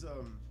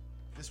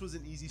this was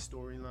an easy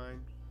storyline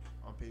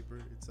on paper.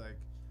 It's like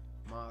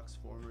Mox,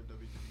 former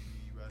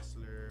WWE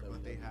wrestler,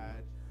 but they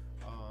had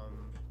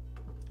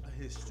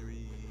a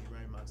history,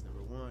 right? Mox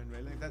never won,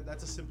 right? Like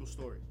that's a simple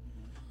story.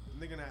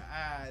 And they're gonna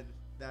add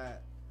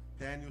that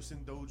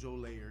Danielson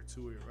Dojo layer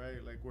to it,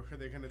 right? Like where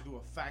they're gonna do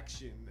a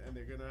faction and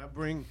they're gonna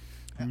bring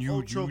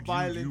ultra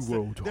violence.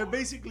 They're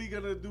basically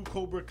gonna do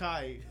Cobra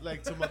Kai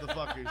like to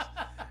motherfuckers,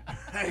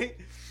 right?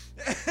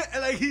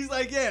 And like he's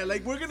like, yeah,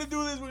 like we're gonna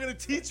do this. We're gonna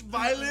teach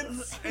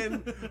violence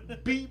and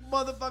beat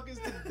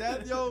motherfuckers to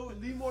death, yo.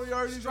 Lee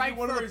Moriarty's gonna Strike be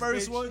one of the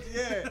first, first bitch. ones,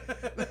 yeah.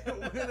 Like,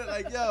 we're gonna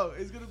like, yo,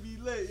 it's gonna be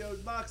lit, yo.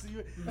 Moxley,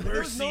 there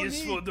was Mercy no is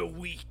need. for the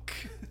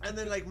weak. And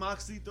then like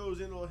Moxley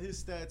throws in all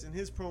his stats and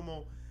his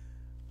promo.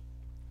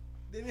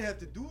 They didn't have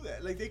to do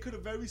that. Like they could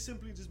have very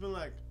simply just been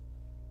like,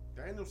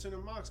 Danielson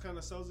and Mox kind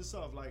of sells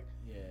itself. Like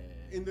Yeah.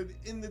 in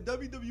the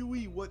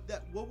WWE,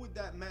 what would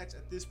that match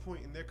at this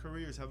point in their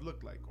careers have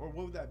looked like, or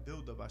what would that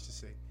build up, I should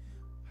say,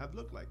 have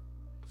looked like?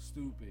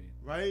 Stupid.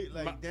 Right?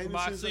 Like Danielson's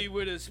Moxley like,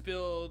 would have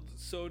spilled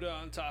soda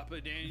on top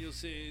of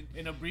Danielson.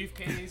 In a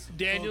briefcase.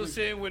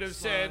 Danielson would have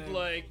said slime,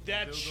 like,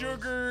 "That's dildos."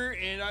 sugar,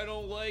 and I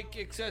don't like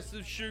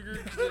excessive sugar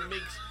because it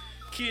makes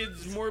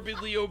kids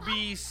morbidly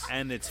obese."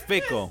 And it's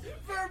fickle.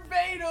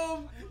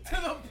 verbatim to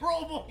the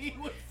promo he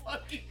would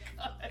fucking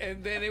cut.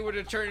 And then it would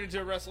have turned into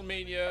a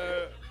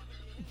WrestleMania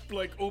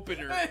like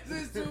opener.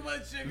 This is too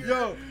much sugar.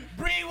 Yo.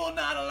 Bree will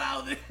not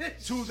allow this.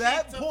 To shit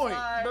that to point,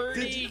 fly.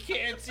 Bernie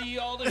can't see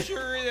all the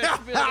sugar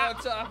that's been on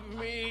top of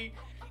me.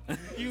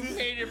 You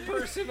made it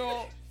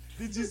personal.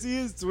 did you see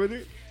his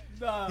Twitter?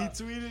 Nah. He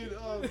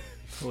tweeted,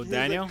 Who,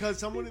 Daniel? Because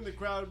someone in the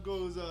crowd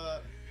goes,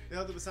 they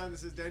held up a sign that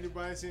says Daniel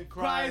Bryanson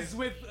cries cries.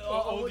 with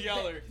Old with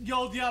Yeller.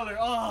 Old Yeller.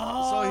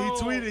 Oh. So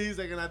he tweeted, he's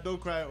like, and I don't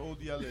cry at Old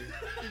Yeller.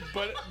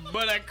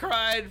 But I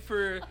cried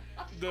for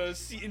the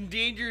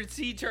endangered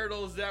sea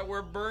turtles that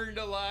were burned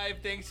alive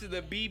thanks to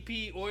the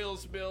BP oil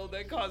spill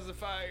that caused the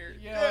fire.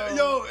 Yeah,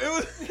 yo, it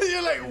was.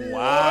 You're like, I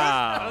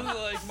Wow.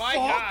 was like, my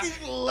God.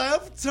 fucking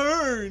left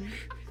turn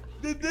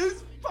did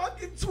this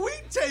fucking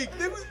tweet take?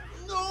 There was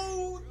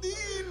no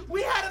need.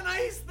 We had a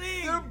nice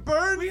thing. They're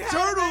burned We had a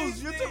turtles.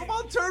 nice You're thing. talking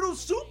about turtle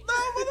soup now,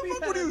 We motherfucker?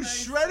 had What are a you,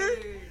 nice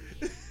shredder?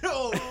 thing.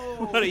 Yo,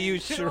 What are you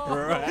sure?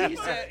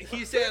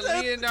 He said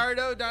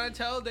Leonardo,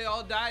 Donatello, they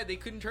all died. They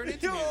couldn't turn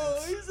into yo,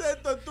 mutants. he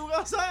said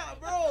Tortuga Sa,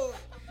 bro.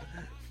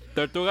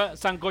 Tortuga,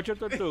 Sancocho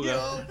Tortuga.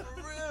 Yo,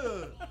 for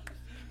real.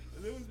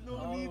 There was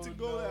no need to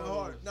go that no.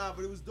 hard. Nah,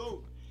 but it was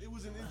dope. It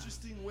was an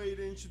interesting way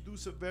to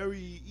introduce a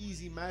very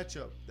easy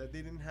matchup that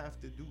they didn't have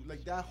to do.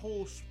 Like that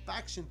whole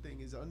faction thing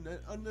is an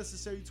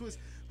unnecessary twist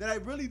that I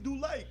really do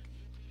like.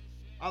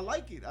 I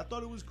like it. I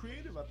thought it was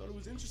creative. I thought it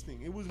was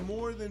interesting. It was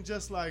more than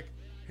just like,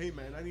 hey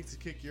man, I need to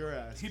kick your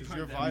ass He because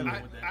you're turned that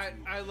violent.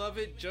 with I love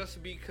it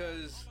just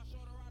because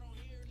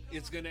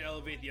it's going to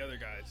elevate the other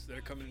guys that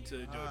are coming into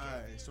the dojo.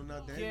 Alright, so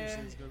now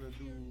Danielson's gonna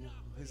do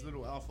his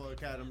little Alpha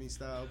Academy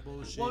style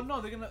bullshit. Well,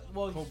 no, they're gonna.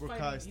 Well, Cobra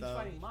Kai he's style.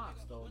 fighting Mox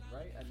though,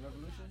 right? At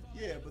Revolution.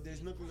 Yeah, but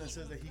there's nothing that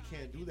says that he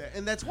can't do that,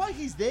 and that's why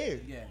he's there.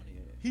 Yeah.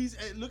 He's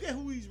look at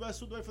who he's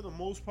wrestled with for the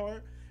most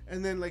part,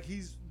 and then like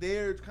he's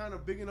there, kind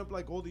of bigging up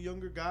like all the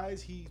younger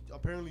guys. He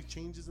apparently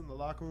changes in the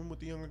locker room with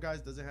the younger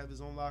guys. Doesn't have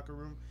his own locker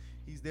room.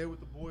 He's there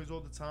with the boys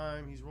all the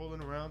time. He's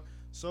rolling around.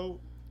 So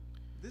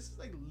this is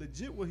like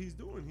legit what he's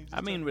doing. He's just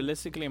I mean, trying-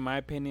 realistically, in my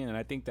opinion, and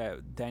I think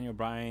that Daniel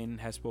Bryan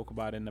has spoke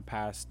about in the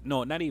past.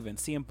 No, not even.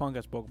 CM Punk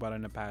has spoke about it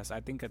in the past.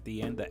 I think at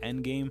the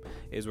end game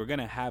is we're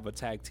gonna have a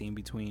tag team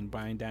between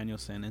Bryan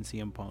Danielson and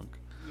CM Punk.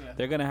 Yeah.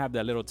 They're gonna have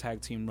that little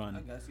tag team I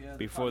run guess, yeah.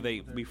 before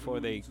they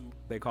Probably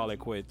they call it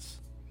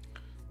quits.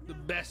 The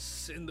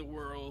best in the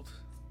world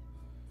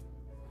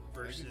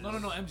versus. No.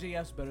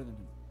 MJF's better than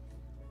him.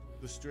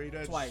 the straight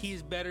edge. Twice.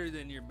 He's better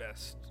than your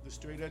best. The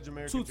straight edge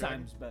American. Two Dragon.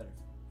 times better.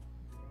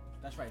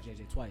 That's right,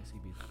 JJ. Twice he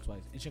beat him.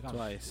 Twice in Chicago.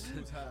 Twice.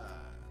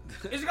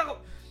 In Chicago.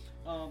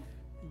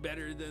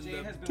 Better than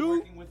Jay has the. been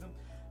working with him.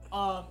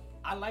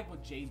 I like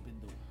what Jay's been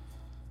doing.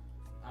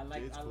 I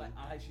like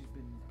she's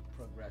been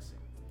progressing.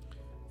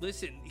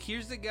 Listen,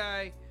 here's the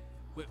guy.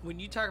 When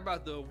you talk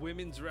about the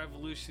women's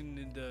revolution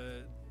in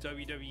the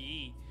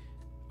WWE,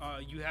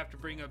 you have to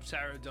bring up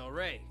Sarah Del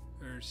Rey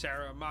or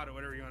Sarah Amato,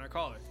 whatever you want to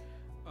call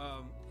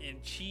her. And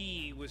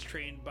she was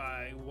trained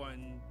by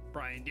one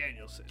Bryan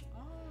Danielson.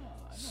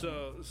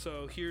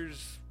 So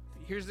here's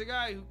the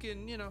guy who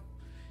can,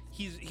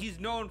 he's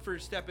known for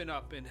stepping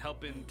up and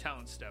helping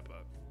talent step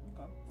up.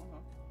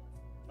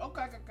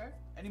 Okay.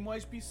 Any more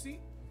HPC?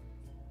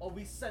 Or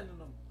we sending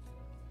them?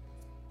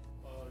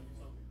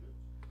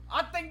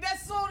 I think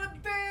that's all the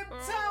damn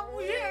time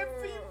we have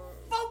for you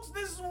folks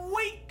this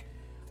week.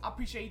 I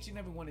appreciate each and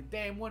every one of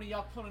damn one of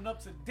y'all pulling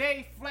up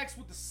today. Flex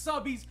with the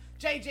subbies.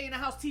 JJ in the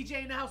house,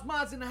 TJ in the house,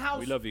 Mods in the house.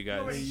 We love you guys.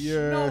 already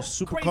Yeah, know.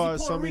 Supercars Crazy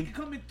Puerto coming- Rican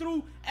coming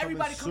through.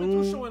 Everybody coming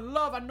soon. through showing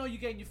love. I know you're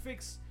getting your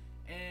fix.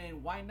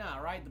 And why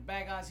not, right? The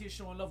bad guys here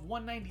showing love.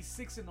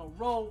 196 in a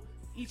row.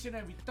 Each and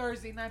every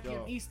Thursday, 9 p.m.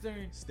 Yo.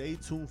 Eastern. Stay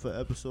tuned for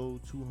episode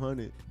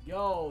 200.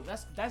 Yo,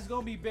 that's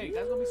gonna be big.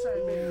 That's gonna be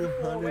something big.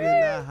 200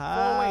 in the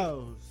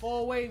house.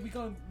 4-way. We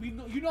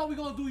know we're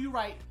gonna do you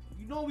right.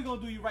 You know we're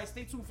gonna do you right.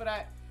 Stay tuned for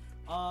that.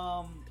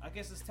 I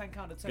guess it's 10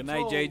 count to 10. Good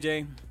night,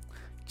 JJ.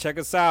 Check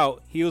us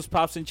out. Heels,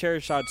 Pops, and Chair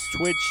Shots.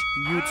 Twitch,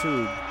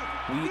 YouTube.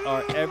 We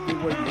are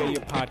everywhere you get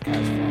your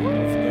podcast from.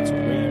 Don't forget to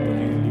rate,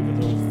 review, leave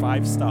a little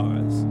 5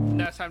 stars.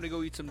 Now it's time to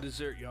go eat some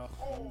dessert, y'all.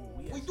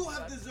 We do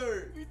have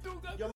dessert. We do got Yo,